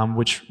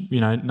 which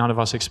none of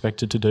us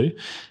expected to do,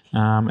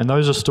 and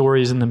those are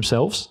stories in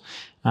themselves.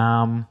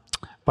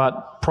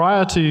 But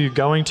prior to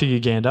going to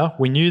Uganda,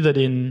 we knew that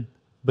in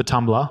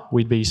Batumbla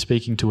we'd be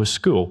speaking to a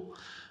school,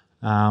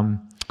 and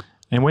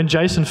when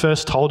Jason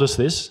first told us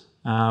this,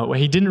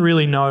 he didn't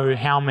really know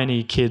how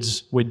many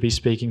kids we'd be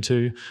speaking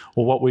to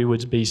or what we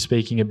would be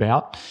speaking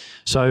about.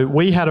 So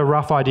we had a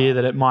rough idea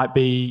that it might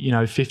be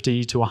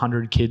 50 to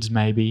 100 kids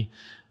maybe.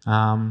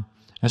 And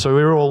so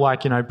we were all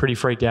pretty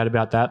freaked out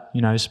about that,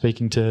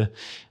 speaking to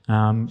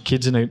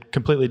kids in a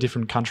completely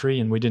different country,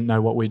 and we didn't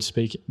know what we'd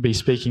be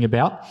speaking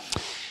about.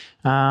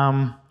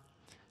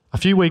 A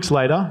few weeks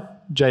later,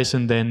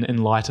 Jason then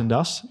enlightened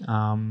us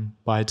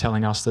by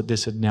telling us that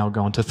this had now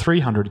gone to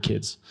 300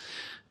 kids.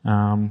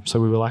 So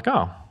we were like,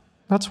 oh,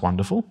 that's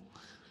wonderful.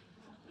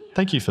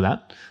 Thank you for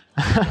that.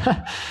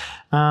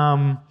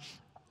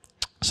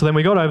 So then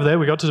we got over there,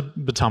 we got to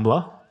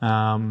Batumbla,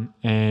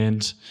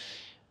 and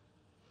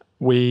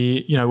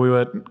we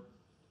were,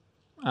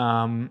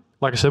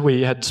 like I said,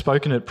 we had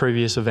spoken at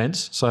previous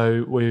events,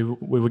 so we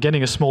were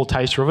getting a small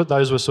taster of it.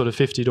 Those were sort of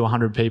 50 to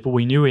 100 people.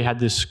 We knew we had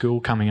this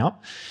school coming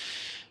up.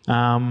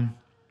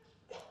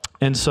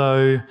 And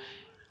so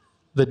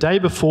the day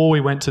before we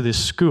went to this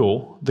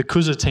school, the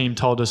Kuza team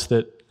told us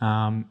that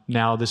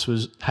now this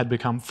had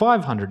become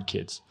 500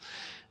 kids.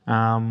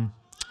 And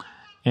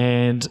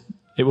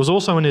it was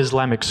also an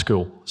Islamic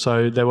school.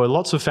 So there were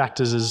lots of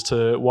factors as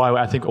to why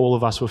I think all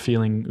of us were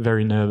feeling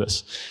very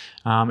nervous.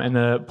 And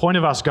the point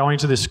of us going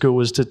to this school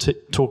was to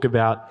talk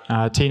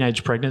about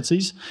teenage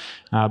pregnancies,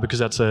 because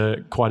that's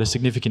quite a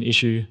significant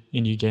issue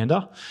in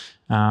Uganda.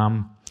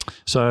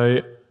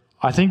 So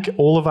I think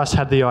all of us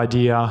had the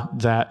idea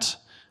that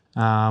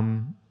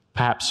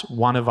perhaps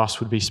one of us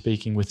would be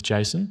speaking with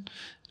Jason.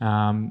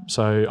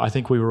 So I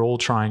think we were all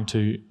trying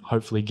to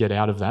hopefully get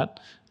out of that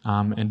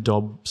and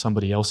dob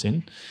somebody else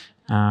in,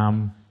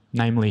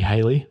 namely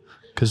Hayley,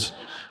 because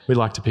we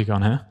like to pick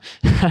on her.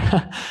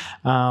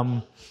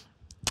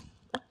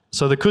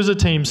 So the Kuza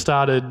team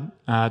started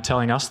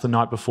telling us the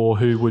night before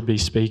who would be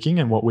speaking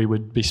and what we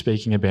would be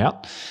speaking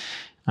about.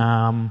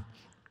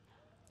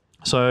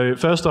 So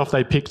first off,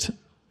 they picked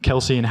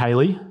Kelsey and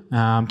Hayley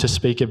to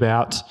speak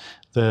about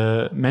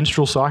the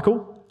menstrual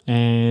cycle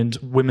and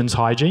women's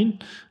hygiene,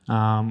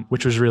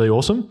 which was really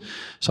awesome.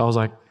 So I was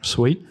like,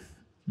 sweet,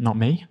 not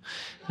me.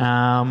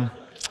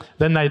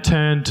 Then they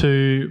turned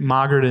to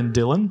Margaret and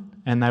Dylan,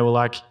 and they were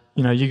like,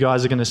 you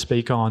guys are going to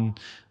speak on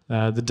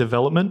the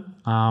development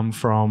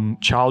from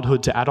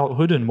childhood to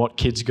adulthood and what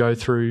kids go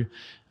through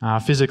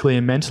physically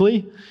and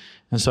mentally.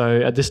 And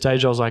so at this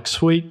stage I was like,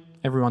 sweet,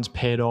 everyone's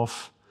paired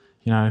off,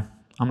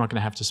 I'm not going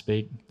to have to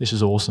speak. This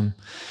is awesome.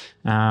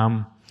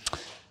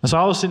 And so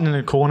I was sitting in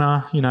a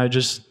corner,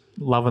 just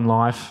loving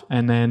life.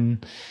 And then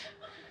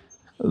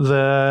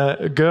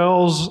the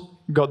girls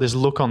got this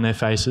look on their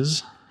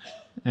faces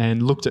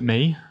and looked at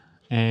me,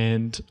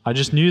 and I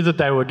just knew that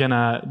they were going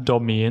to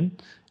dob me in,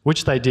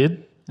 which they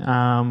did.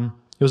 It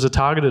was a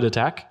targeted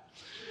attack.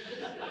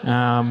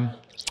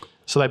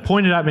 So they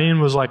pointed at me and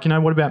was like,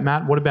 what about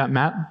Matt? What about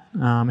Matt?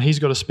 He's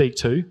got to speak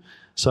too.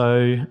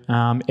 So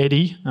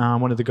Eddie,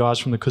 one of the guys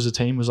from the Kuza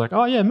team, was like,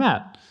 oh yeah,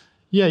 Matt.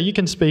 Yeah, you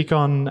can speak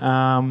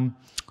on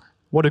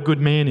what a good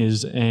man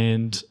is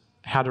and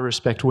how to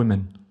respect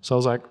women. So I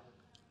was like,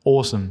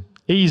 awesome.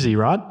 Easy,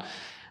 right?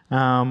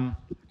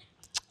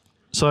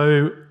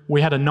 So we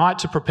had a night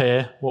to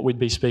prepare what we'd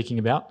be speaking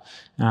about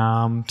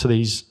to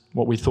these,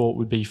 what we thought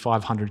would be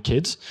 500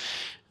 kids.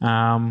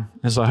 And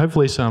so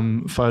hopefully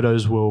some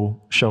photos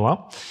will show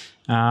up.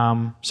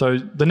 So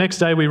the next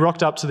day we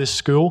rocked up to this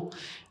school,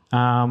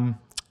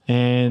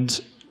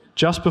 and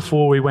just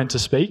before we went to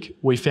speak,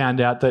 we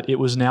found out that it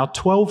was now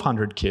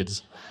 1,200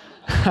 kids.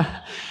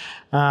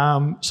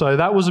 So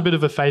that was a bit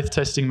of a faith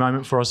testing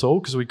moment for us all,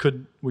 because we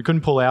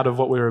couldn't pull out of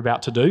what we were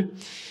about to do.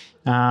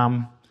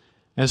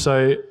 And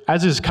so,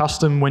 as is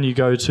custom when you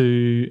go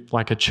to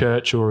like a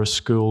church or a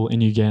school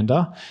in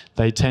Uganda,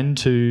 they tend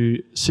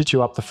to sit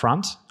you up the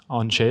front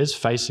on chairs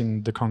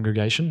facing the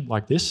congregation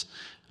like this,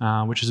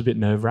 which is a bit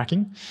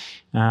nerve-wracking,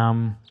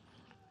 with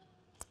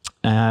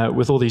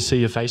all these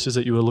sea of faces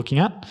that you were looking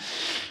at.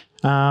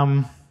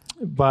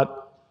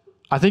 But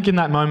I think in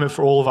that moment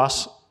for all of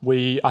us,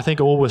 I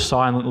think all were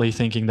silently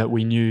thinking that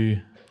we knew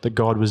that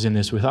God was in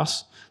this with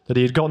us, that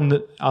he had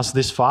gotten us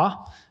this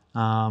far.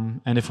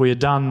 And if we had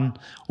done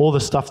all the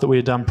stuff that we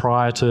had done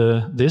prior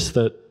to this,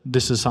 that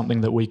this is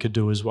something that we could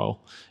do as well,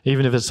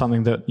 even if it's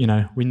something that,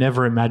 we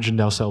never imagined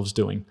ourselves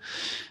doing.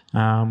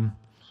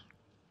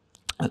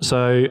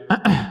 So,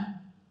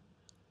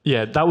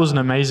 yeah, that was an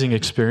amazing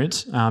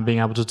experience, being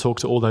able to talk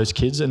to all those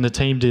kids. And the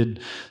team did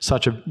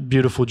such a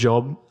beautiful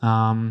job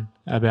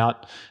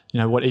about,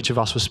 what each of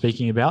us was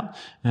speaking about.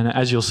 And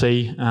as you'll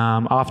see,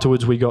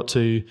 afterwards we got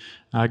to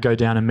go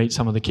down and meet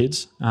some of the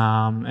kids.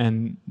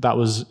 And that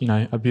was,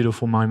 a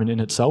beautiful moment in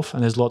itself.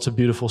 And there's lots of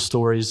beautiful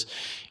stories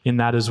in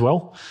that as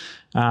well.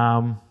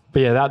 But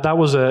yeah, that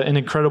was an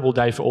incredible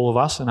day for all of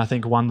us. And I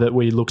think one that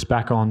we looked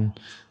back on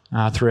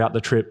throughout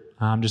the trip,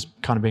 just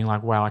kind of being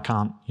like, wow,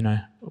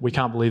 we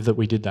can't believe that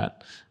we did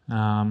that.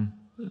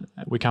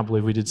 We can't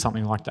believe we did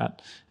something like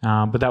that.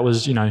 But that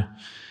was,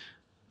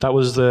 that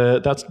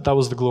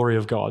was the glory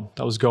of God.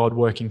 That was God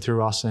working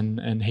through us,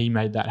 and he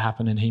made that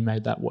happen, and he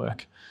made that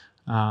work.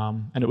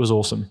 And it was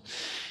awesome.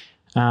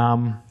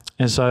 And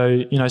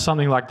so,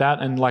 something like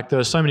that, and like there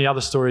are so many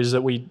other stories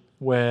that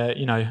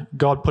where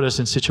God put us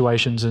in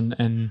situations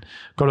and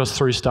got us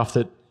through stuff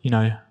that,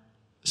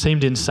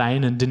 seemed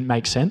insane and didn't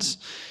make sense.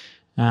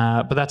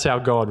 But that's our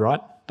God, right?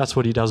 That's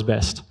what he does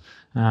best.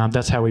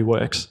 That's how he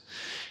works.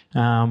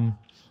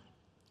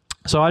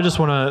 So I just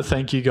want to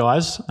thank you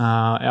guys,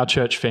 our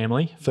church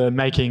family, for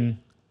making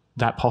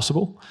that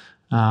possible,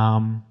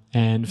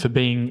 and for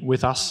being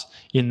with us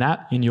in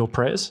your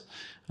prayers.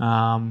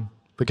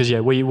 Because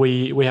yeah,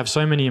 we have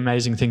so many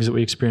amazing things that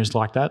we experienced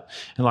like that.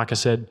 And like I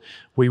said,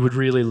 we would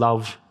really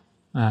love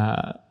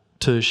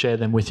to share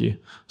them with you.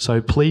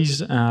 So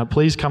please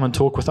come and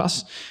talk with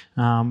us.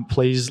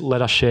 Please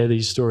let us share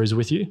these stories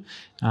with you,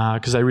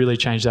 because they really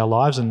changed our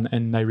lives,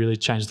 and they really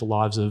changed the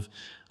lives of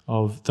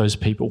those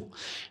people.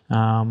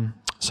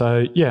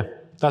 So yeah,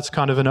 that's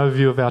kind of an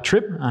overview of our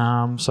trip.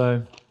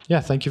 So yeah,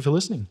 thank you for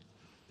listening.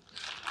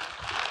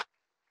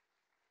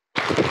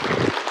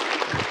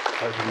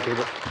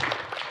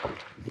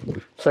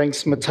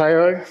 Thanks,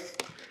 Matteo.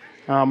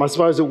 I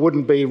suppose it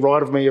wouldn't be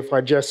right of me if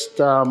I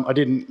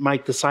didn't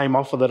make the same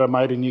offer that I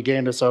made in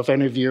Uganda. So if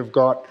any of you have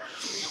got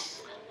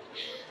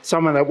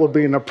someone that would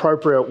be an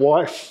appropriate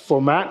wife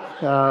for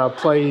Matt,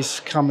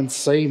 please come and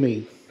see me.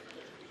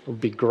 It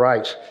would be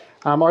great.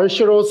 I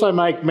should also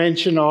make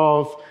mention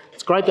of,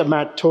 it's great that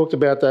Matt talked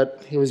about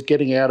that he was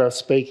getting out of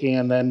speaking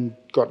and then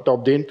got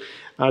dobbed in.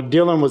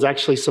 Dylan was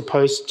actually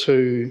supposed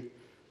to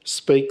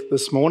speak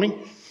this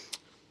morning,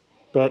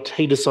 but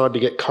he decided to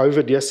get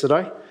COVID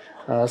yesterday.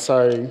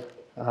 So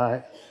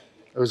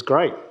it was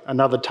great.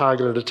 Another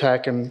targeted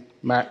attack, and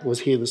Matt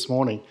was here this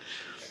morning.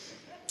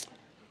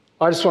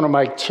 I just want to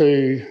make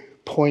 2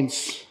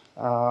 points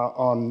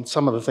on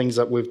some of the things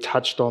that we've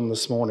touched on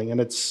this morning,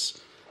 and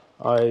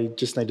I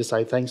just need to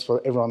say thanks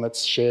for everyone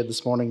that's shared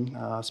this morning,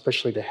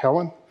 especially to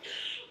Helen.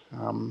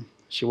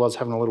 She was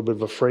having a little bit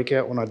of a freak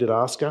out when I did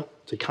ask her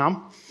to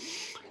come,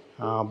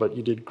 but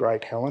you did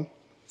great, Helen,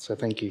 so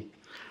thank you.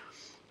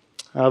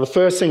 The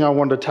first thing I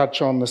wanted to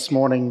touch on this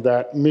morning,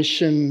 that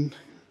mission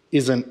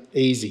isn't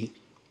easy.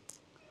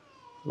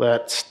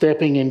 That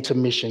stepping into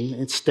mission,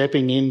 it's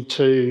stepping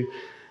into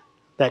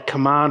that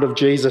command of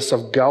Jesus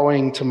of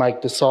going to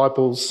make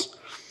disciples,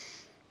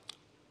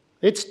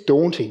 it's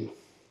daunting.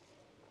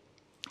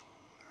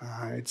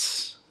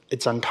 It's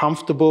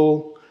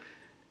uncomfortable,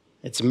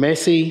 it's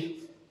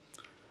messy,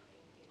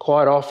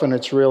 quite often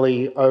it's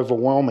really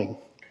overwhelming.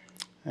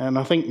 And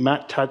I think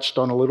Matt touched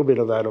on a little bit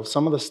of that, of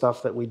some of the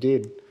stuff that we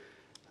did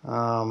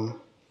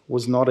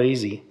was not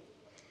easy.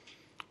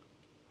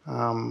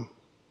 But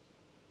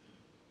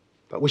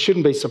we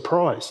shouldn't be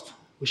surprised.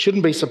 We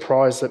shouldn't be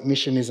surprised that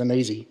mission isn't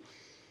easy.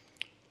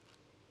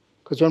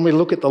 Because when we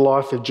look at the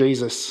life of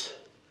Jesus,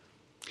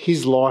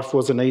 his life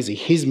wasn't easy.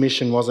 His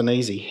mission wasn't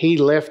easy. He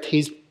left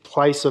his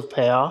place of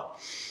power.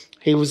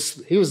 He was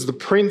the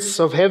Prince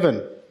of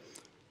Heaven,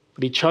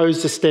 but he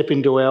chose to step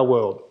into our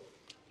world.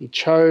 He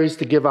chose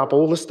to give up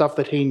all the stuff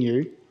that he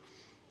knew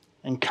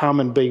and come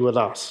and be with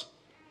us,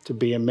 to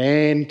be a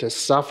man, to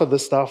suffer the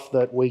stuff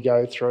that we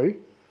go through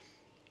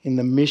in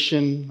the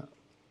mission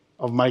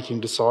of making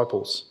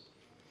disciples.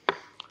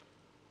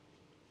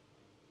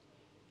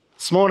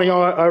 This morning,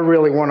 I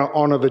really want to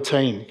honour the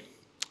team.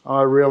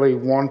 I really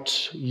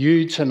want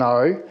you to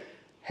know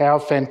how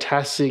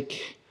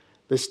fantastic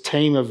this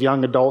team of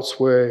young adults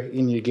were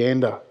in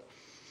Uganda.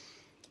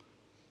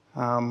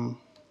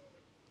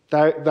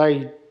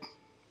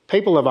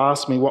 People have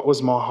asked me what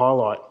was my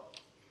highlight.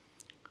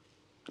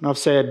 And I've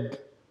said,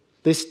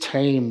 this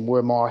team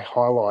were my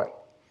highlight.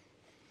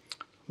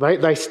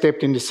 They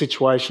stepped into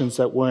situations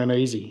that weren't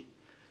easy.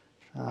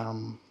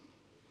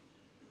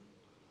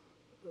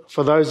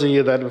 For those of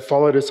you that have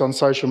followed us on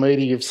social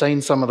media, you've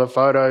seen some of the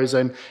photos,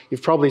 and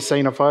you've probably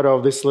seen a photo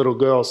of this little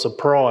girl,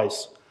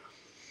 Surprise.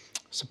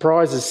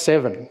 Surprise is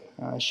 7.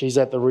 She's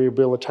at the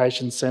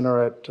rehabilitation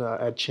centre at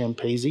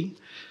Champezi.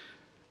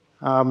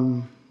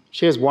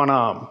 She has one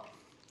arm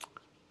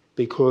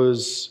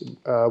because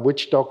a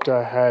witch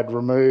doctor had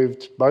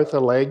removed both her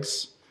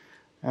legs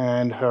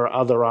and her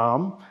other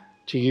arm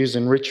to use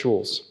in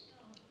rituals.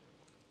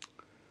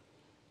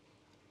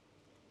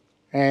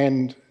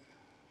 And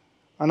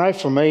I know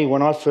for me,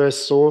 when I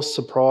first saw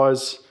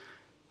Surprise,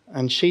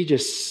 and she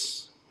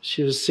was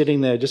sitting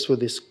there just with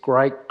this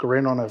great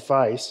grin on her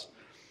face,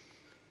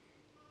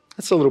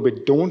 that's a little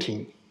bit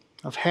daunting.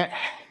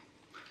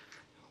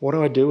 What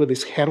do I do with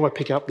this? How do I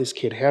pick up this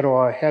kid? How do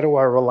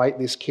I relate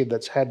this kid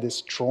that's had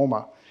this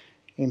trauma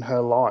in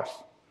her life?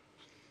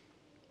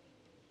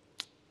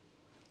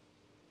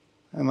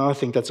 And I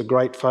think that's a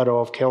great photo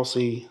of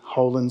Kelsey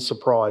Holden's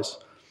Surprise,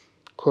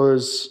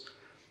 because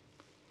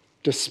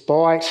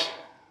despite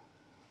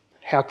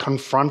how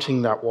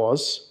confronting that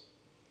was,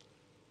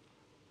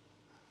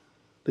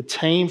 the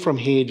team from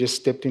here just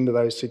stepped into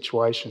those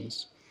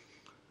situations.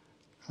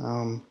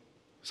 So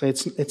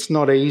it's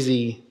not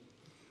easy.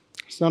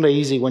 It's not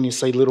easy when you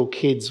see little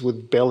kids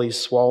with bellies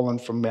swollen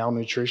from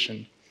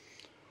malnutrition,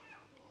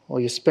 or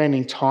you're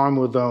spending time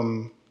with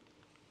them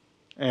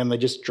and they're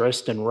just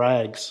dressed in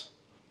rags.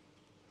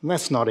 And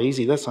that's not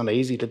easy. That's not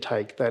easy to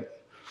take.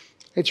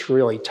 It's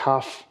really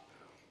tough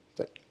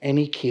that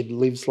any kid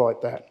lives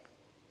like that.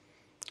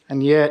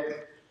 And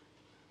yet,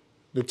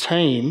 the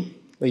team,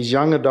 these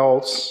young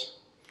adults,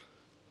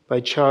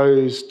 they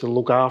chose to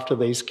look after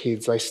these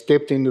kids. They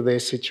stepped into their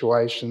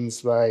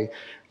situations. They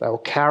were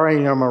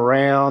carrying them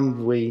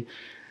around. We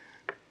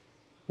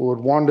would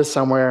wander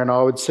somewhere and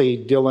I would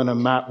see Dylan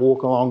and Matt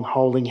walk along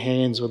holding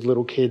hands with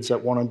little kids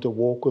that wanted to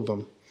walk with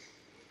them.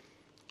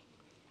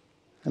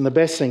 And the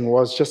best thing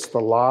was just the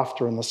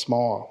laughter and the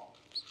smile.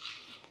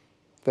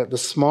 That the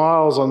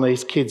smiles on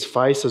these kids'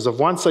 faces of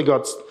once they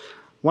got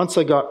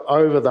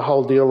over the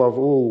whole deal of,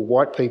 ooh,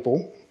 white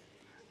people,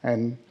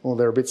 and, well,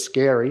 they're a bit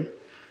scary,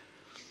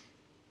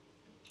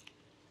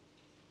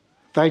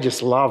 they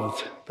just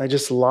loved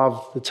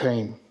the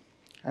team.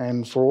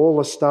 And for all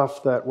the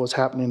stuff that was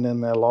happening in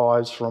their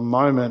lives, for a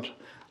moment,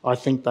 I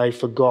think they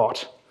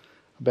forgot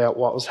about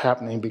what was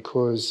happening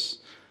because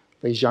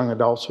these young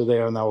adults were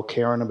there and they were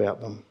caring about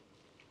them.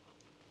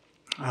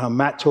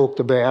 Matt talked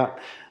about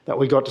that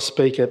we got to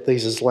speak at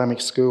these Islamic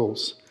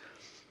schools.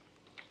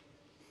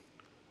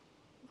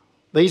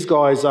 These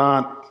guys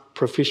aren't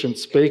proficient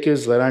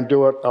speakers. They don't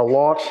do it a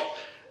lot.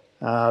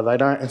 They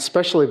don't,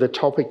 especially the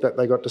topic that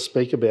they got to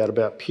speak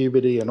about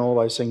puberty and all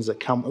those things that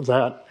come with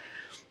that.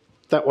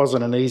 That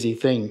wasn't an easy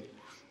thing.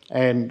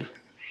 And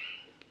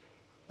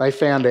they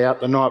found out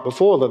the night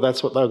before that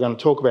that's what they were going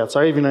to talk about.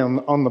 So even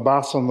on the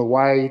bus on the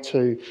way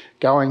to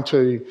going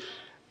to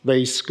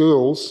these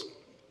schools,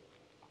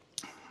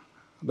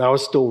 they were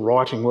still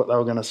writing what they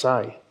were going to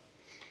say.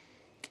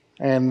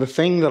 And the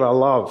thing that I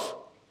love,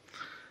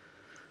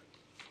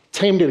 the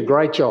team did a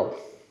great job.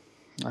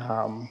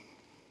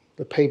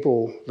 The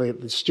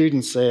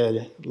students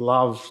there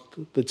loved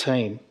the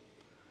team.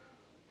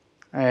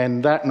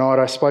 And that night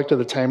I spoke to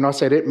the team and I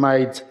said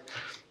the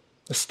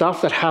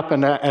stuff that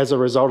happened as a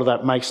result of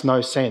that makes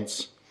no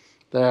sense.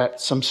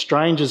 That some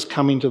strangers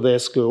come into their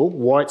school,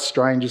 white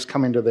strangers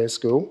come into their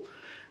school.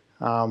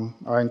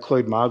 I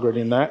include Margaret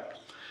in that.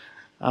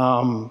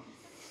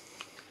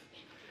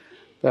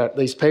 That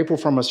these people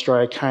from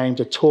Australia came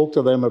to talk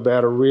to them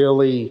about a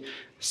really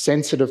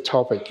sensitive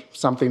topic,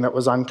 something that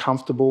was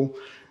uncomfortable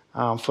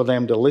for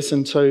them to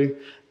listen to.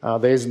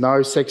 There's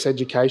no sex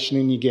education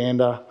in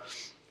Uganda.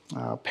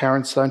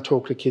 Parents don't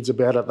talk to kids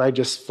about it. They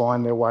just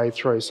find their way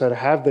through. So to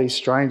have these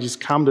strangers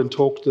come and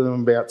talk to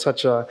them about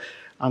such an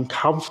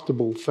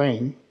uncomfortable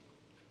thing,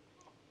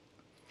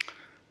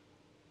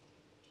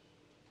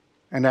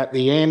 and at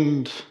the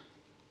end,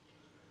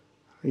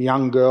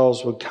 young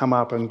girls would come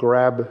up and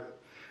grab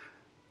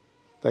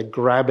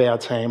our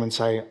team and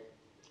say,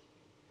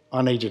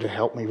 I need you to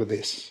help me with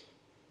this.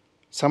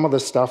 Some of the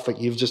stuff that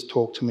you've just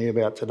talked to me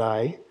about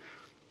today,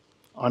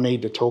 I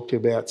need to talk to you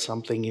about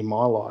something in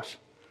my life.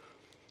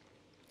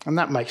 And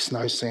that makes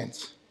no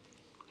sense.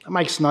 It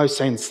makes no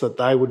sense that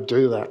they would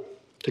do that,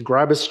 to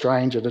grab a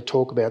stranger to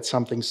talk about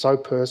something so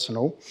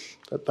personal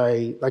that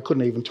they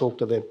couldn't even talk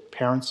to their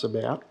parents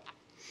about.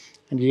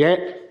 And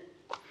yet,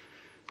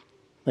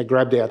 they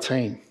grabbed our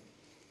team.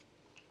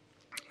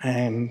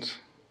 And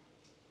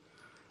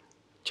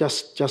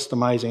just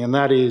amazing. And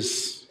that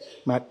is,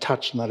 Matt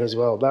touched on that as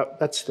well.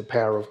 That's the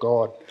power of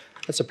God.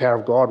 That's the power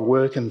of God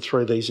working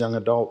through these young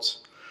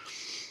adults.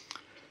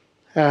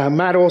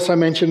 Matt also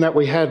mentioned that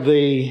we had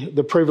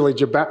the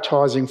privilege of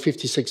baptising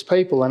 56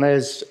 people, and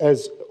as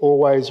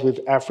always with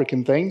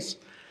African things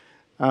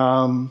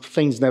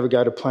never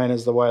go to plan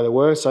as the way they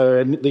were.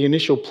 So the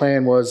initial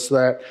plan was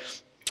that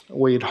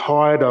we'd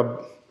hired an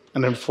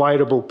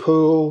inflatable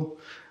pool.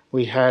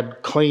 We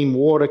had clean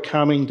water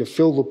coming to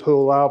fill the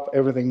pool up.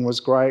 Everything was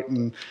great.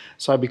 And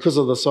so because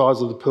of the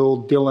size of the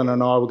pool, Dylan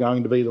and I were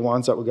going to be the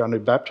ones that were going to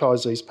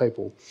baptise these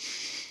people.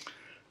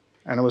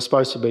 And it was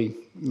supposed to be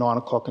 9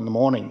 o'clock in the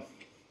morning.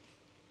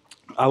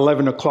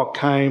 11 o'clock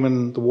came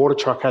and the water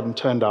truck hadn't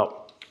turned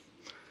up.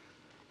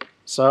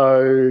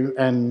 So,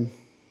 and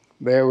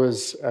there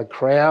was a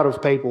crowd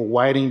of people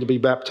waiting to be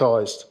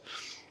baptised.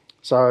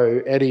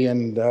 So Eddie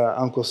and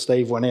Uncle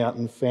Steve went out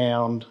and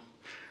found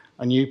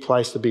a new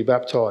place to be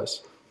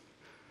baptised.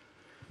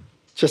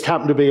 Just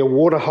happened to be a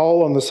water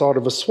hole on the side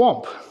of a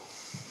swamp.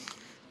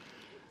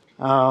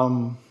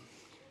 And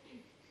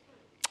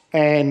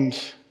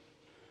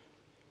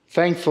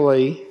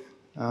thankfully,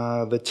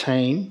 the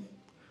team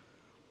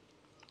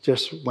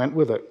just went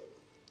with it.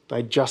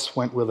 They just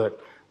went with it.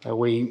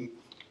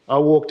 I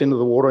walked into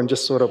the water and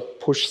just sort of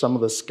pushed some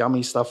of the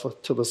scummy stuff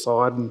to the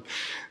side and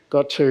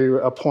got to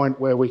a point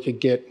where we could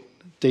get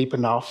deep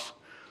enough.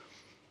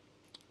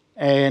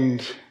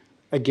 And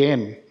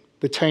again,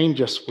 the team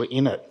just were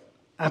in it,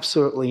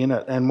 absolutely in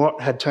it. And what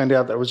had turned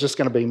out that it was just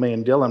going to be me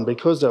and Dylan,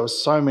 because there were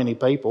so many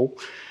people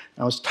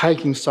and it was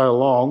taking so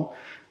long,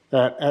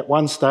 that at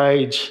one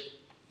stage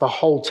the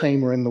whole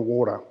team were in the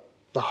water.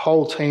 The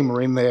whole team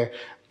were in there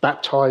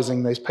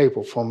baptising these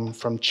people,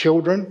 from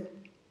children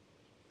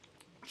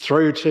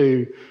through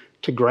to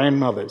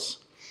grandmothers,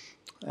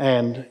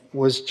 and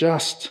was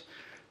just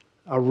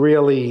a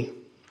really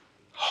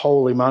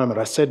holy moment.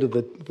 I said to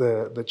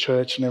the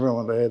church and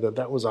everyone there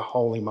that was a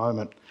holy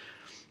moment.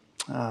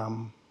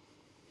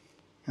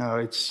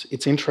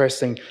 It's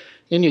interesting.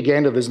 In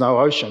Uganda, there's no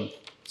ocean,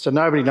 so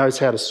nobody knows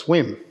how to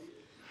swim.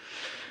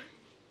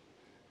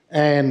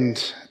 And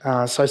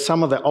so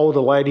some of the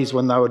older ladies,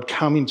 when they would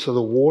come into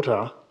the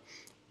water,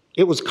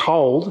 it was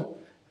cold,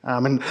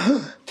 and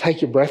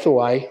take your breath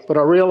away. But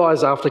I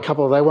realised after a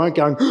couple they weren't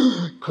going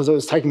because it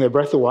was taking their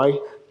breath away.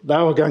 They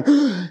were going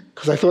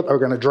because they thought they were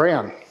going to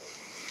drown.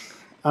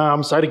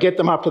 So to get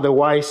them up to their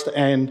waist,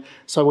 and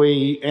so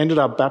we ended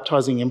up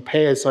baptising in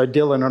pairs. So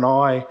Dylan and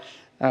I,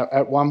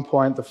 at one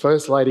point, the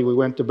first lady we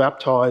went to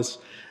baptise,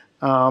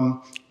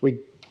 we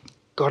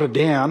got her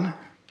down,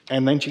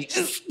 and then she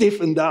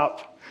stiffened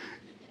up,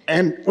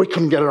 and we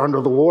couldn't get her under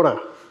the water.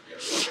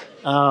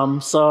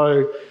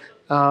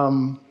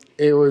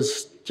 It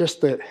was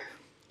just that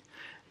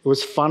it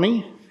was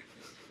funny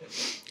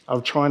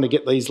of trying to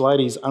get these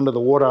ladies under the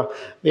water.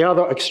 The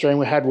other extreme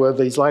we had were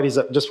these ladies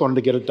that just wanted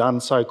to get it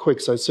done so quick.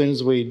 So as soon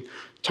as we'd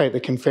take the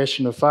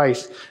confession of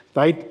faith,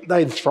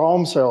 they'd throw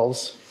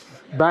themselves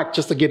back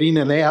just to get in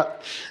and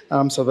out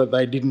so that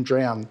they didn't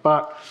drown.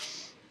 But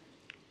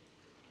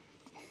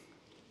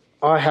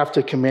I have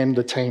to commend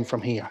the team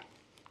from here.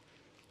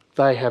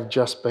 They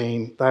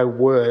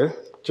were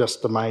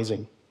just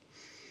amazing.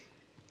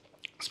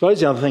 I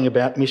suppose the other thing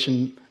about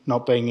mission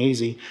not being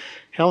easy,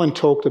 Helen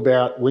talked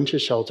about winter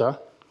shelter.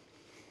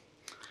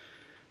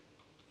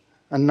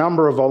 A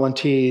number of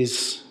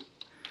volunteers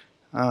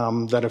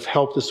that have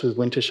helped us with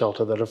winter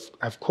shelter, that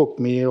have cooked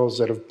meals,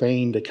 that have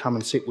been to come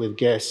and sit with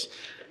guests,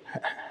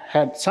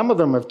 some of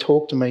them have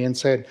talked to me and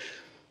said,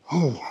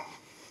 "Oh,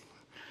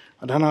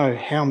 I don't know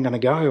how I'm going to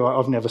go.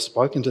 I've never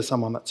spoken to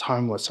someone that's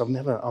homeless. I've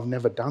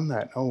never done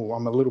that. Oh,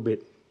 I'm a little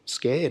bit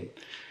scared."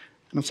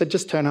 And I've said,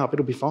 "Just turn up.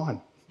 It'll be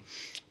fine."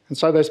 And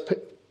so those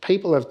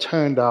people have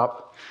turned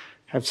up,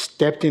 have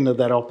stepped into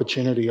that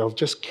opportunity of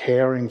just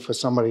caring for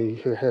somebody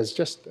who has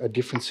just a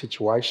different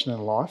situation in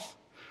life,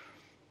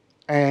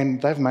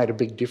 and they've made a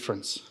big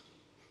difference.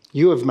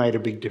 You have made a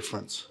big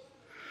difference.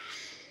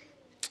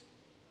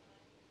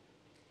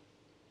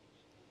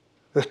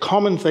 The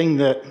common thing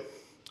that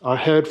I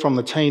heard from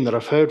the team, that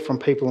I've heard from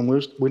people in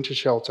winter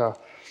shelter,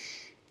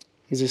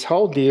 is this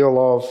whole deal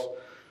of,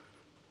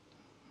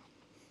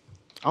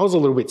 I was a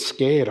little bit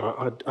scared.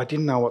 I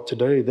didn't know what to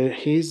do.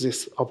 Here's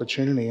this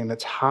opportunity and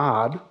it's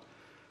hard,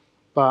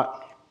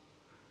 but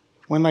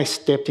when they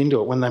stepped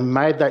into it, when they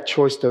made that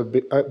choice to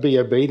be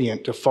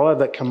obedient, to follow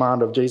that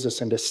command of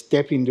Jesus and to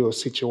step into a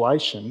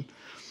situation,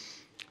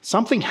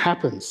 something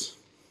happens.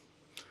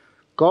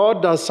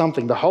 God does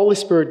something. The Holy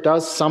Spirit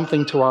does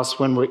something to us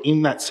when we're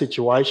in that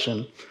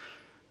situation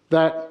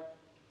that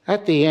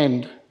at the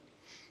end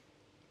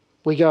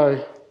we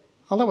go,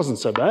 "Oh, that wasn't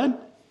so bad.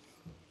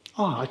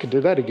 Oh, I could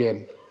do that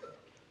again."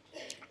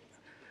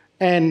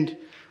 And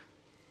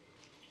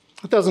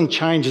it doesn't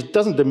change, it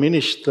doesn't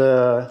diminish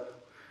the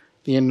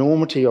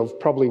enormity of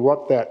probably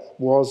what that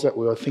was that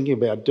we were thinking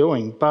about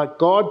doing, but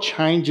God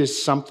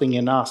changes something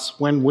in us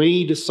when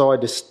we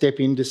decide to step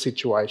into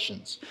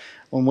situations,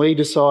 when we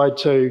decide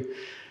to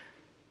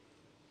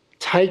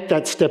take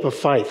that step of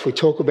faith. We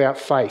talk about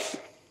faith.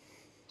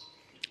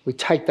 We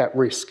take that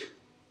risk.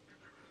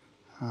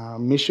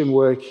 Mission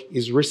work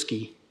is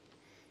risky,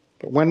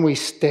 But when we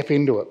step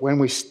into it, when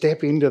we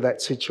step into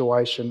that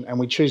situation and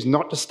we choose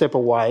not to step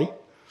away,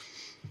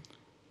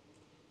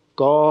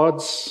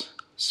 God's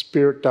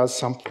Spirit does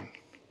something.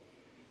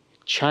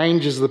 It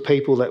changes the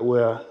people that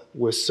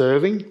we're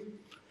serving,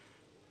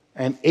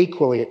 and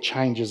equally it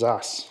changes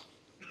us.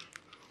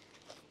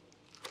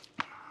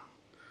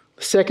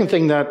 The second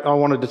thing that I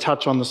wanted to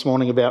touch on this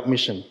morning about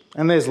mission,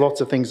 and there's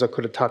lots of things I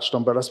could have touched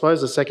on, but I suppose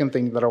the second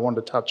thing that I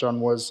wanted to touch on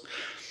was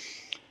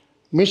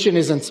mission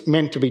isn't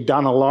meant to be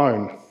done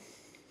alone.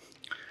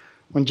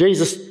 When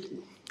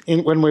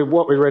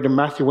what we read in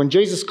Matthew, when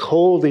Jesus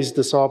called his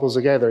disciples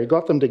together, he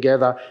got them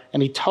together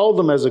and he told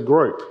them as a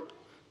group.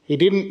 He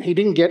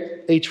didn't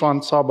get each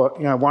one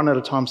one at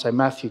a time, say,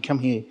 Matthew, come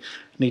here,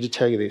 I need to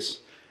tell you this.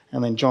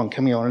 And then John,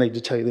 come here, I need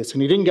to tell you this.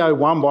 And he didn't go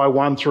one by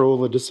one through all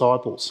the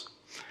disciples.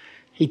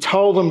 He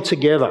told them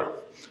together.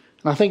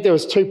 And I think there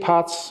was two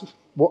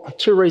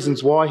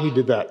reasons why he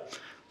did that.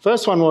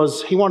 First one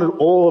was he wanted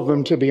all of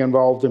them to be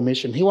involved in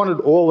mission. He wanted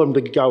all of them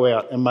to go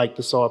out and make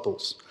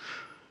disciples.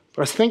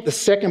 But I think the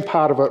second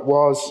part of it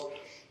was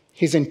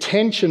his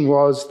intention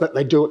was that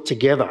they do it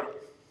together,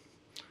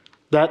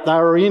 that they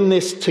were in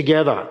this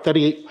together, that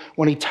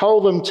when he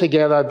told them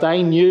together,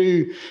 they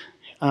knew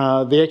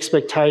the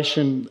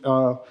expectation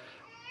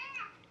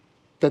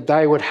that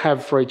they would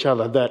have for each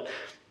other, that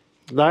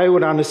they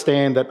would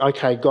understand that,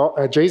 okay,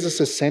 God, Jesus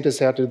has sent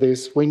us out to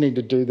this, we need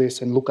to do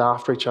this and look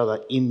after each other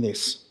in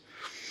this.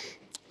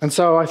 And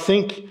so I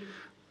think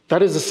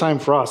that is the same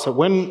for us, that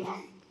when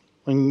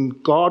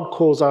God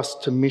calls us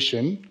to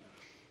mission,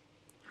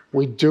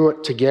 we do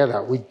it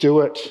together. We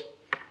do it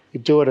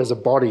as a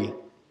body.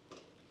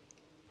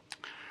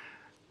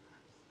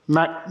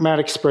 Matt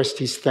expressed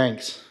his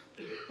thanks.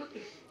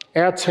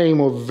 Our team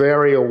were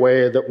very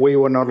aware that we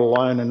were not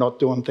alone and not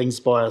doing things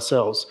by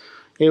ourselves.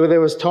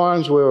 There was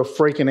times we were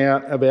freaking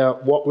out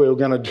about what we were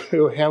going to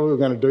do, how we were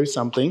going to do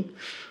something.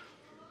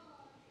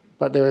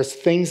 But there was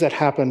things that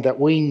happened that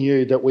we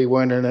knew that we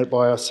weren't in it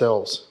by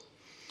ourselves.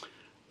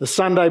 The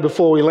Sunday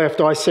before we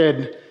left, I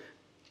said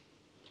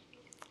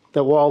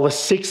that while the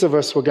 6 of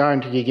us were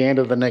going to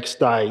Uganda the next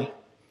day,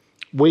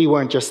 we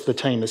weren't just the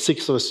team. The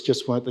 6 of us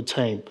just weren't the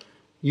team.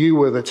 You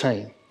were the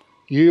team.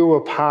 You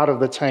were part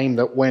of the team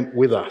that went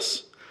with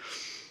us.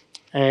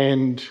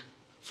 And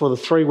for the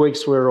 3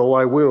 weeks we were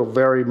away, we were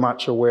very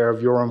much aware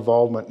of your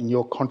involvement and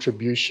your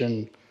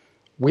contribution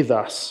with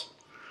us.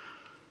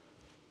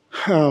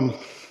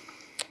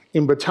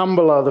 In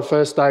Batumbala, the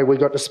first day, we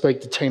got to speak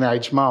to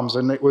teenage mums,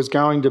 and it was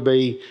going to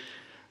be,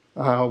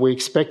 we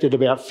expected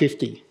about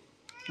 50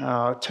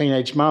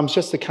 teenage mums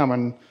just to come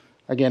and,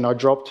 again, I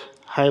dropped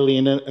Hayley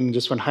in it and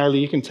just went, Hayley,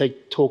 you can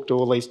talk to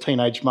all these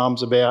teenage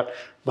mums about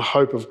the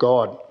hope of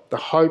God, the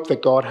hope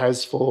that God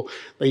has for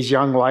these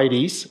young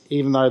ladies,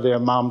 even though they're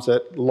mums,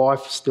 that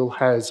life still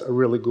has a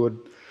really good,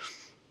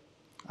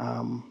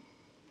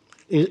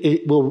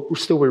 it will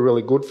still be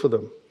really good for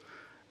them.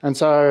 And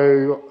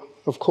so,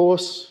 of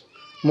course,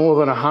 more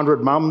than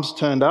 100 mums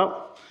turned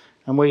up,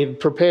 and we had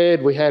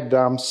prepared, we had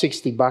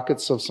 60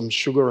 buckets of some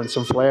sugar and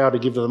some flour to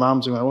give to the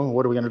mums, and we went, well,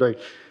 what are we going to do?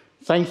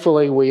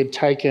 Thankfully, we had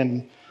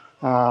taken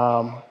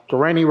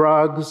granny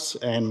rugs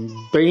and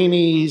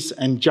beanies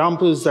and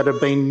jumpers that had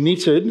been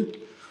knitted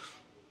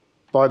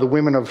by the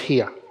women of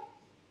here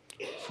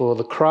for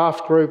the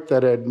craft group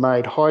that had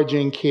made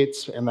hygiene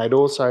kits, and they'd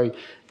also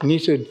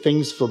knitted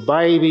things for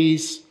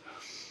babies.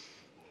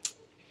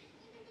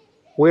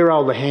 We were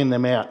able to hand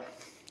them out.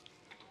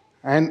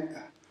 And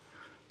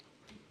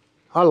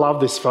I love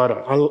this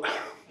photo.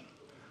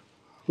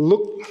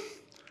 Look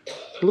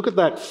at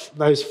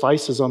those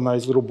faces on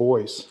those little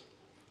boys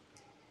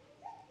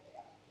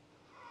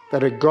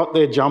that had got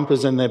their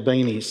jumpers and their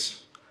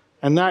beanies.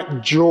 And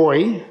that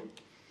joy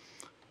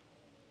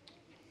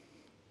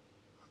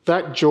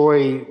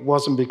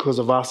wasn't because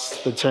of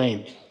us, the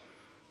team.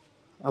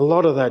 A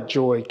lot of that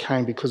joy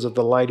came because of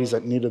the ladies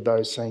that knitted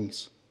those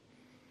things.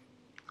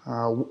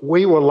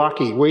 We were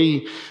lucky.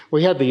 We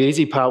had the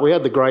easy part. We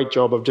had the great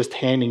job of just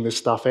handing this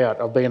stuff out,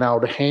 of being able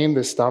to hand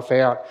this stuff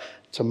out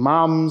to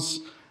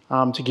mums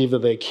to give to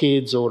their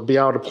kids, or to be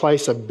able to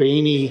place a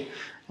beanie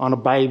on a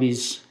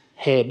baby's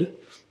head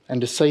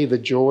and to see the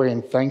joy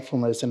and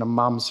thankfulness in a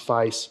mum's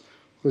face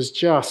was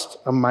just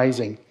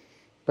amazing.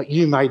 But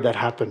you made that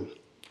happen.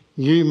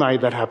 You made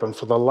that happen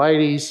for the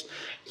ladies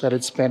that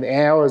had spent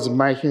hours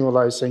making all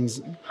those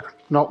things.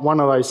 Not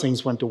one of those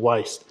things went to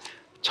waste.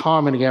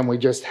 Time and again, we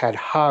just had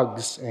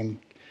hugs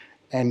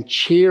and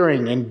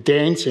cheering and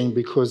dancing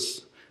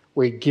because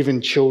we'd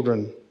given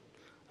children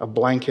a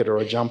blanket or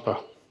a jumper.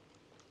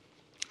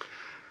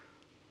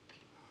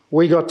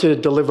 We got to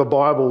deliver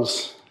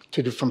Bibles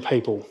to different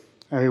people,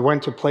 and we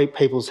went to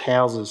people's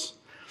houses.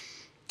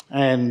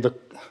 And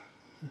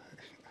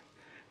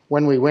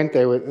when we went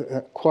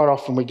there, quite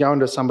often we go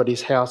into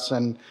somebody's house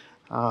and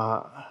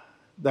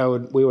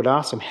we would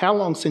ask them, how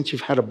long since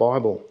you've had a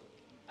Bible?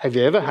 Have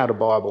you ever had a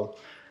Bible?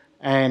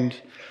 And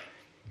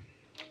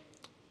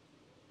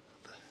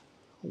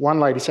one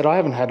lady said, I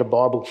haven't had a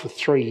Bible for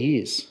 3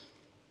 years.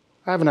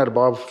 I haven't had a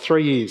Bible for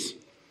 3 years.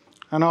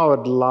 And I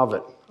would love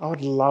it. I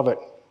would love it.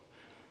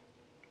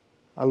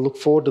 I look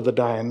forward to the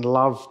day and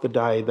love the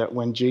day that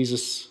when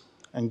Jesus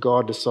and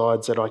God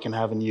decides that I can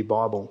have a new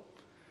Bible.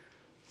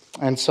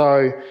 And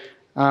so,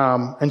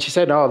 and she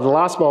said, the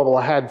last Bible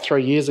I had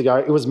 3 years ago,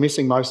 it was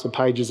missing most of the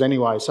pages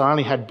anyway, so I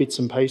only had bits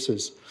and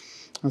pieces.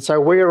 And so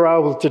we were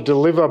able to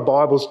deliver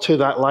Bibles to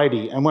that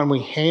lady, and when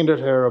we handed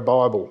her a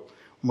Bible,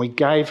 and we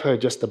gave her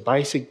just a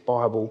basic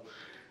Bible,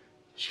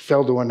 she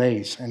fell to her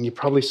knees. And you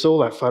probably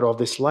saw that photo of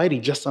this lady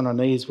just on her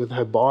knees with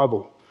her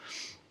Bible.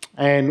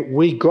 And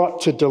we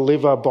got to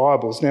deliver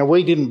Bibles. Now,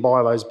 we didn't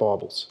buy those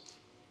Bibles.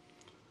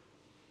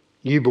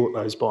 You bought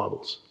those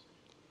Bibles.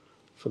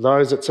 For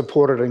those that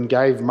supported and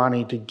gave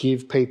money to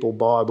give people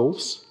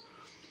Bibles,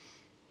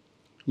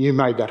 you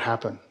made that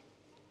happen.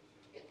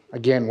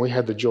 Again, we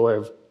had the joy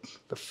of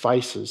the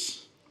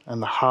faces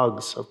and the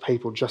hugs of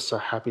people just so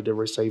happy to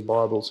receive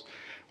Bibles.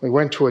 We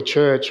went to a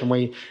church and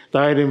they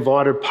had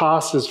invited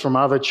pastors from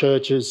other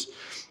churches,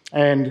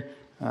 and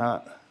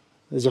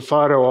there's a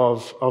photo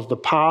of the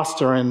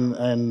pastor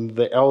and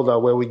the elder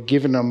where we'd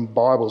given them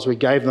Bibles. We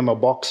gave them a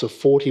box of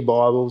 40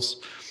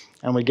 Bibles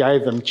and we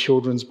gave them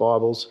children's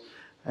Bibles,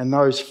 and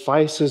those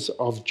faces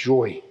of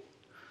joy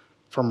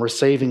from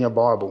receiving a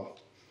Bible,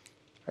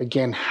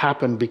 again,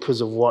 happened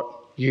because of what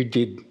you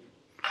did.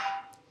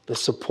 The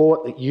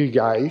support that you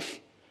gave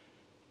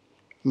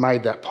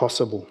made that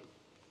possible.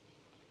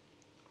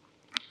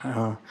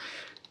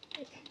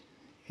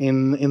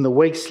 In the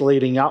weeks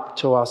leading up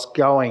to us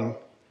going,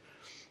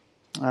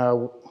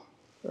 the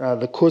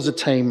Kuza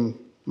team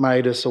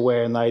made us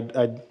aware, and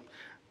they'd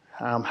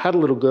had a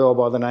little girl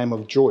by the name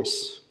of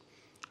Joyce.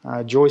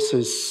 Joyce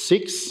is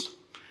 6.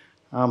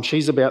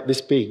 She's about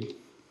this big.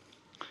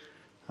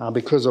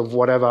 Because of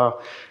whatever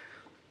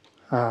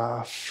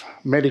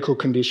medical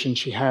condition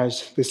she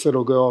has, this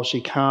little girl, she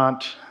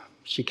can't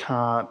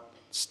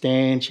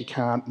stand, she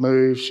can't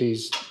move,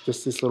 she's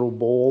just this little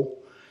ball.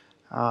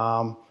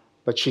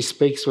 But she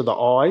speaks with the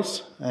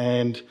eyes,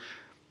 and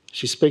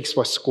she speaks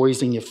by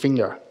squeezing your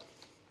finger,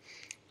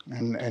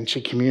 and she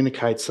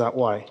communicates that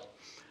way.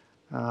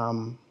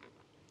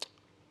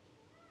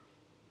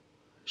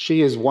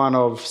 She is one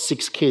of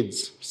 6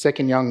 kids,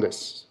 second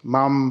youngest.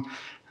 Mum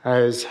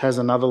has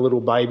another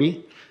little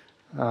baby.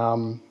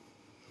 Dad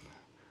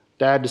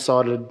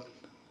decided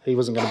he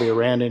wasn't going to be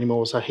around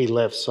anymore, so he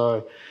left.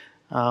 So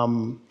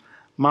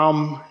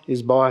Mum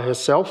is by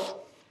herself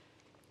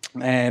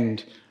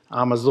and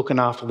was looking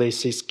after these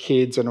 6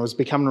 kids, and it was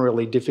becoming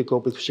really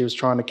difficult because she was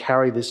trying to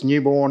carry this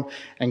newborn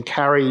and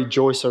carry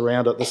Joyce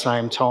around at the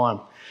same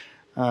time.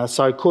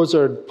 So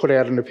Kuza had put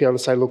out an appeal to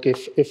say, look,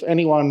 if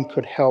anyone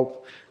could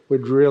help,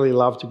 we'd really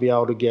love to be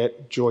able to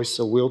get Joyce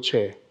a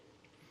wheelchair.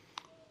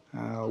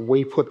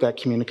 We put that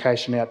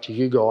communication out to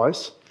you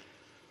guys,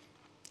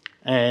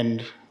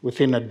 and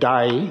within a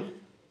day,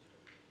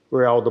 we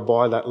were able to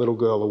buy that little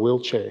girl a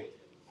wheelchair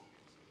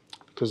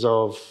because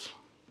of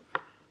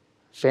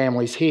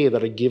families here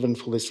that are given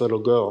for this little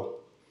girl.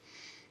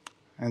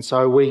 And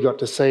so we got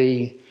to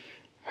see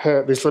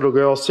this little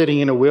girl sitting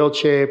in a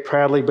wheelchair,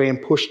 proudly being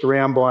pushed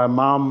around by her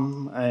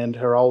mum and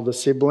her older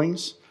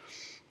siblings.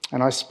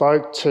 And I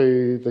spoke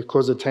to the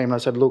Kuza team and I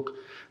said, look,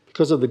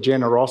 because of the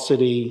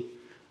generosity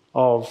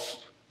of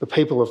the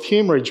people of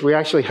Humeridge, we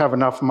actually have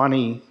enough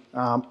money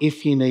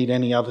if you need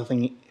any other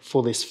thing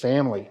for this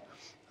family.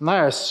 And they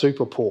are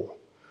super poor.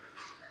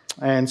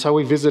 And so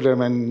we visited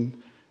them,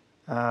 and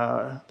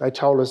they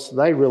told us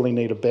they really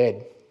need a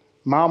bed.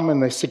 Mum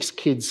and their 6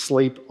 kids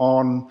sleep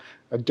on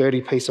a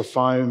dirty piece of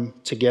foam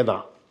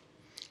together,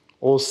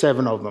 all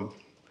 7 of them,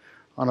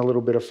 on a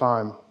little bit of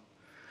foam.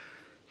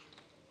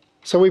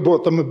 So we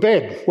bought them a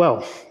bed.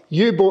 Well,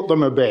 you bought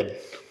them a bed.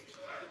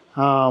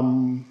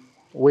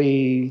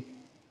 We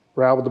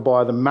were able to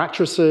buy them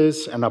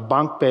mattresses and a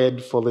bunk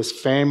bed for this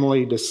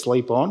family to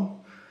sleep on,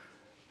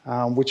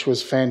 which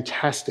was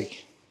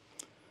fantastic.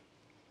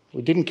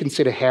 We didn't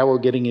consider how we were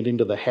getting it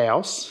into the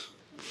house.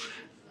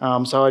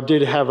 So I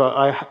did have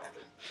I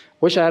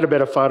wish I had a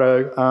better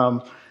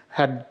photo.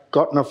 Had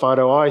gotten a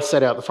photo. I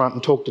sat out the front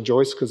and talked to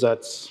Joyce because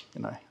that's,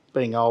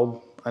 being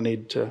old, I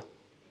need to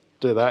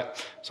do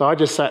that. So I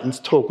just sat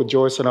and talked with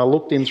Joyce, and I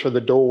looked in through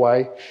the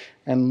doorway,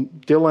 and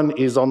Dylan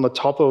is on the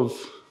top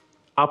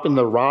up in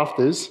the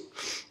rafters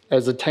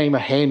as the team are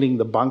handing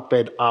the bunk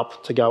bed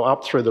up to go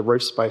up through the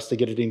roof space to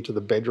get it into the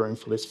bedroom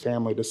for this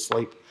family to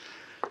sleep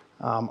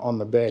on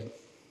the bed.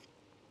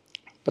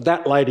 But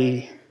that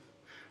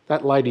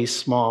lady's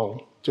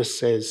smile just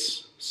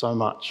says so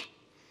much.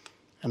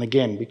 And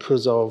again,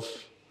 because of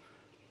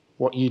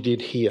what you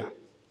did here.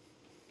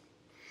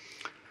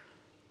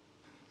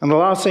 And the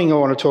last thing I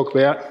want to talk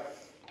about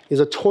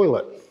is a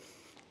toilet.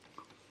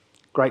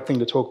 Great thing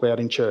to talk about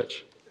in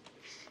church.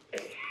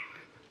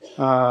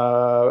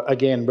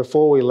 Again,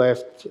 before we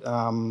left,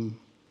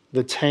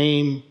 the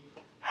team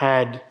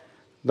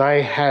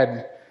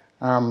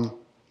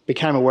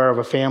became aware of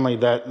a family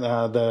that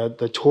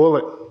the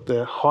toilet,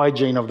 the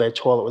hygiene of their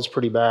toilet was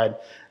pretty bad,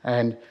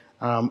 and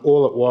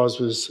all it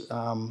was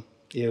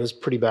it was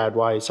pretty bad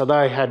way. So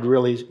they had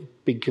really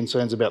big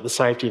concerns about the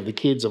safety of the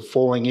kids of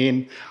falling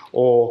in,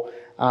 or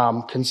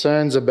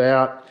concerns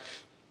about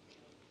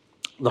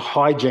the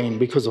hygiene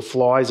because of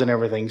flies and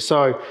everything.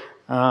 So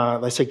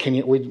they said,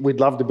 we'd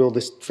love to build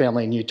this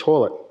family a new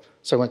toilet.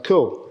 So I went,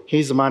 cool,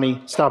 here's the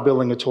money, start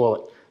building a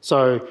toilet.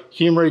 So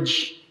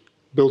Humeridge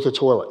built a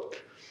toilet.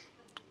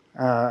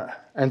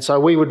 And so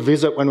we would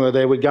visit when we were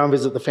there. We'd go and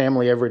visit the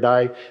family every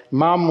day.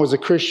 Mum was a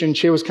Christian.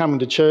 She was coming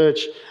to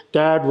church.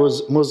 Dad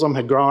was Muslim,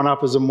 had grown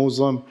up as a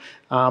Muslim.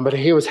 But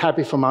he was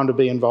happy for Mum to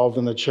be involved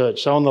in the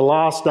church. So on the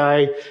last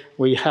day,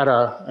 we had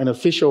an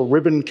official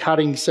ribbon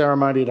cutting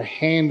ceremony to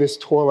hand this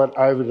toilet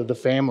over to the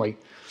family.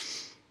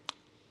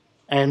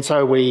 And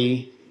so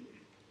we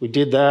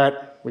did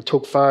that. We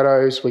took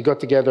photos. We got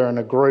together in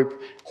a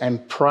group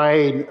and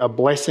prayed a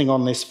blessing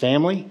on this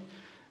family.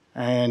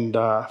 And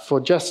not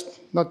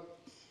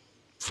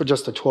for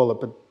just a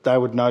toilet, but they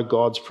would know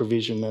God's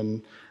provision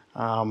and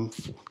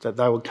that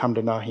they would come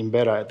to know him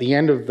better. At the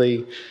end of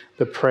the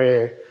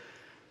prayer,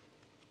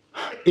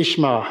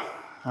 Ishma,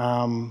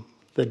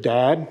 the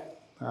dad,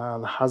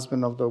 the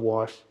husband of the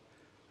wife,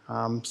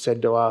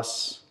 said to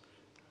us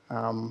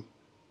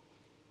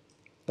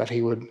that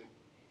he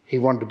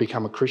wanted to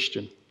become a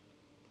Christian.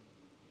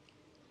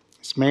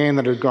 This man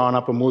that had grown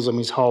up a Muslim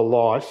his whole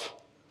life,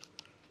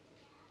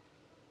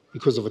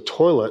 because of a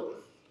toilet,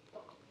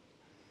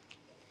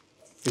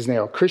 is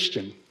now a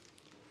Christian.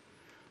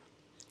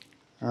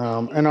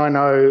 And I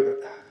know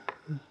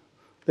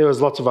there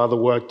was lots of other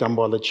work done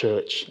by the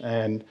church,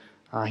 and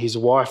his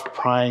wife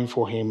praying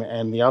for him,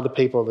 and the other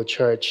people of the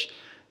church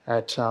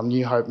at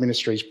New Hope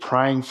Ministries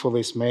praying for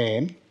this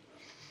man.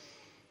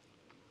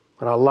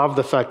 But I love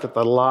the fact that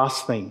the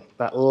last thing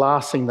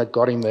that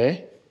got him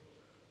there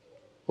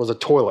was a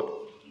toilet.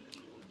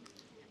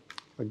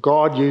 But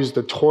God used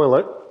the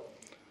toilet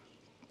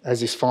as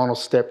his final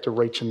step to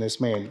reaching this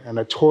man, and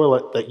a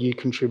toilet that you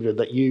contributed,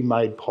 that you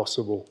made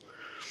possible.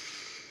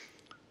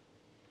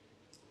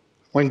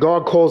 When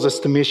God calls us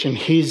to mission,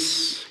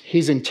 his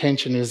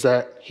intention is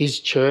that his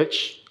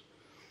church,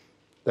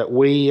 that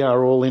we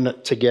are all in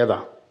it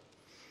together.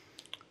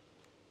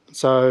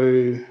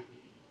 So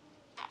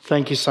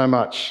thank you so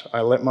much.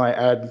 I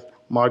add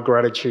my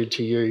gratitude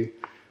to you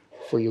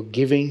for your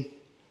giving,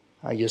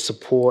 your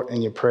support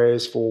and your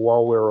prayers for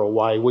while we were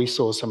away. We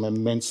saw some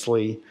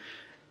immensely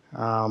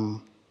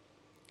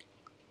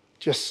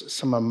just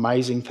some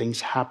amazing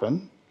things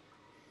happen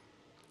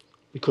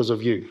because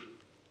of you,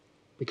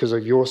 because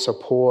of your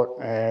support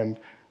and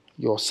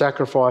your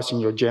sacrifice and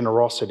your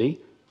generosity.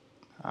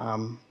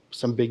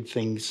 Some big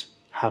things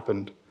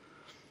happened.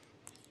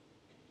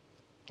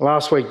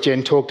 Last week,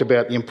 Jen talked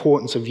about the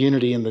importance of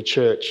unity in the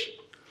church.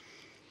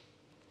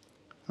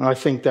 And I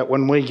think that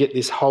when we get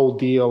this whole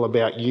deal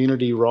about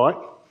unity right,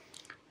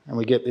 and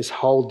we get this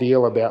whole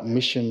deal about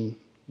mission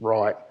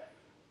right,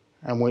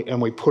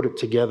 and we put it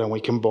together and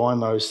we combine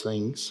those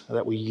things,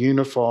 that we're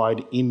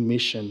unified in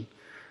mission,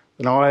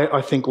 then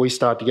I think we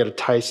start to get a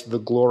taste of the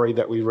glory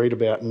that we read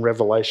about in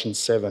Revelation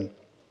 7. And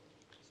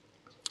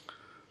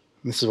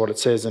this is what it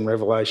says in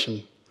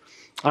Revelation.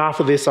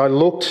 After this I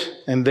looked,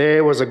 and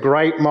there was a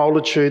great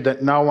multitude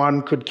that no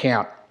one could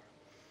count,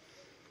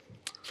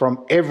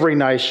 from every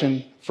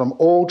nation, from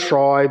all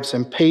tribes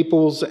and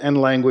peoples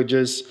and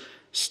languages,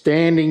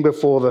 standing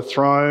before the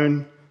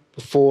throne,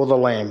 before the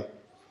Lamb,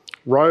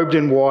 robed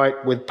in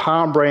white, with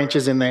palm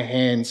branches in their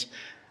hands.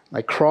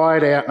 They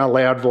cried out in a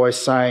loud voice,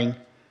 saying,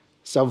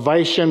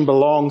 "Salvation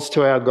belongs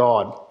to our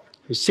God,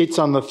 who sits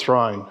on the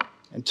throne,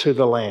 and to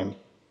the Lamb."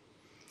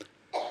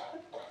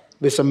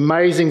 This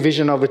amazing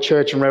vision of the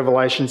church in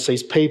Revelation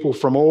sees people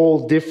from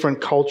all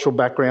different cultural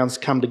backgrounds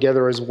come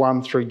together as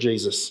one through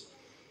Jesus.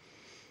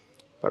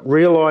 But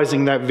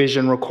realising that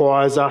vision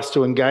requires us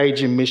to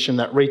engage in mission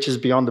that reaches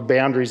beyond the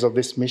boundaries of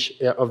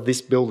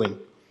this building.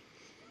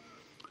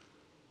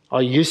 I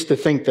used to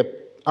think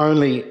that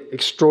only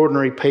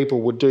extraordinary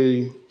people would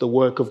do the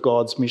work of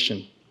God's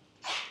mission.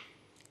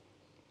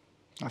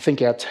 I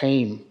think our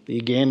team, the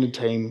Ugandan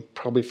team,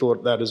 probably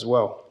thought that as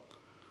well.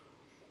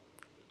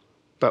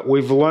 But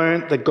we've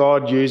learnt that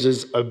God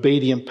uses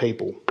obedient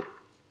people,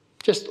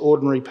 just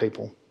ordinary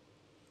people.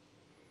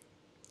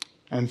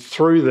 And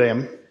through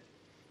them,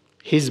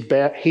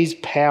 his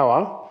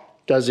power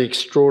does the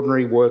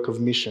extraordinary work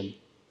of mission.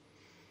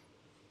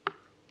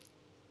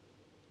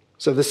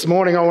 So this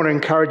morning I want to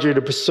encourage you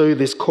to pursue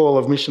this call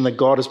of mission that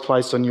God has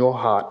placed on your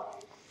heart,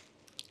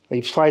 that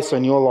he's placed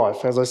on your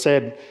life. As I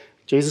said,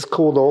 Jesus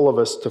called all of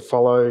us to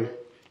follow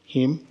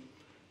him,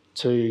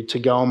 to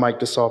go and make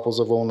disciples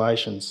of all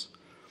nations.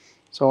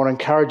 So I want to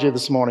encourage you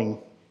this morning,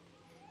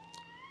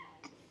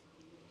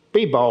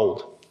 be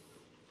bold.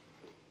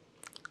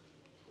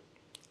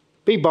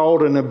 Be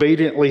bold and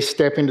obediently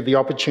step into the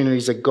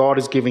opportunities that God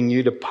is giving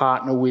you to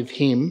partner with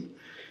him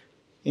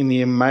in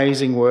the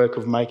amazing work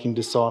of making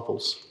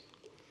disciples.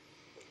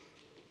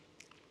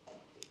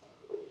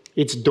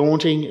 It's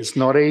daunting, it's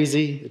not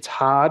easy, it's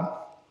hard.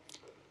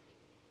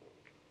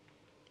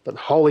 But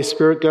the Holy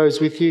Spirit goes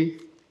with you.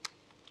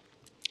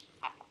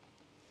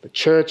 The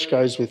church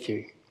goes with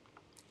you.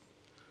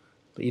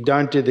 But you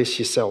don't do this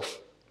yourself.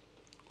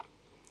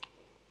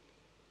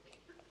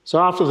 So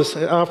after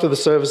the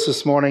service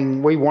this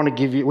morning, we want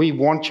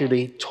you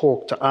to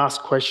talk, to ask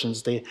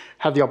questions, to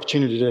have the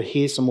opportunity to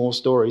hear some more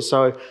stories.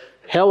 So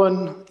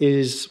Helen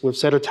we've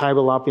set a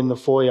table up in the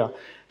foyer.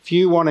 If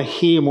you want to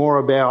hear more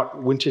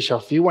about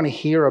Wintershire, if you want to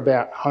hear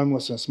about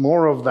homelessness,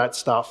 more of that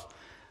stuff,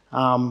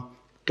 go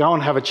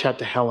and have a chat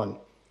to Helen.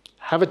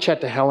 Have a chat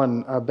to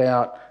Helen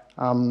about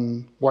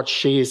what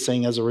she is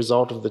seeing as a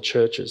result of the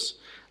churches.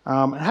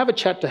 And have a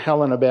chat to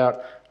Helen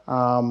about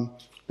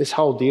this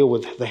whole deal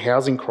with the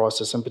housing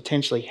crisis and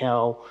potentially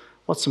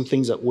what's some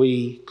things that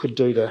we could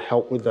do to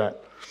help with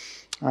that.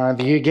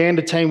 The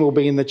Uganda team will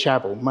be in the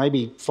chapel,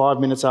 maybe 5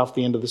 minutes after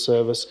the end of the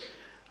service.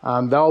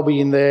 They'll be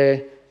in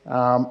there.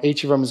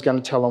 Each of them is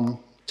going to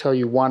tell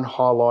you one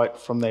highlight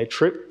from their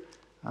trip.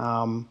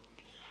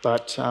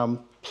 But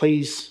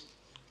please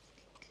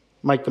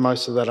make the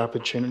most of that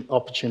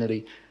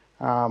opportunity.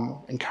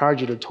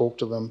 Encourage you to talk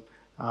to them.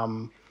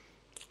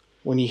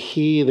 When you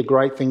hear the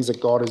great things that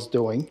God is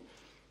doing,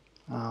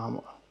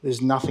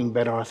 there's nothing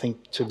better, I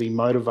think, to be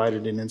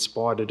motivated and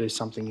inspired to do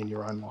something in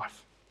your own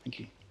life. Thank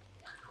you.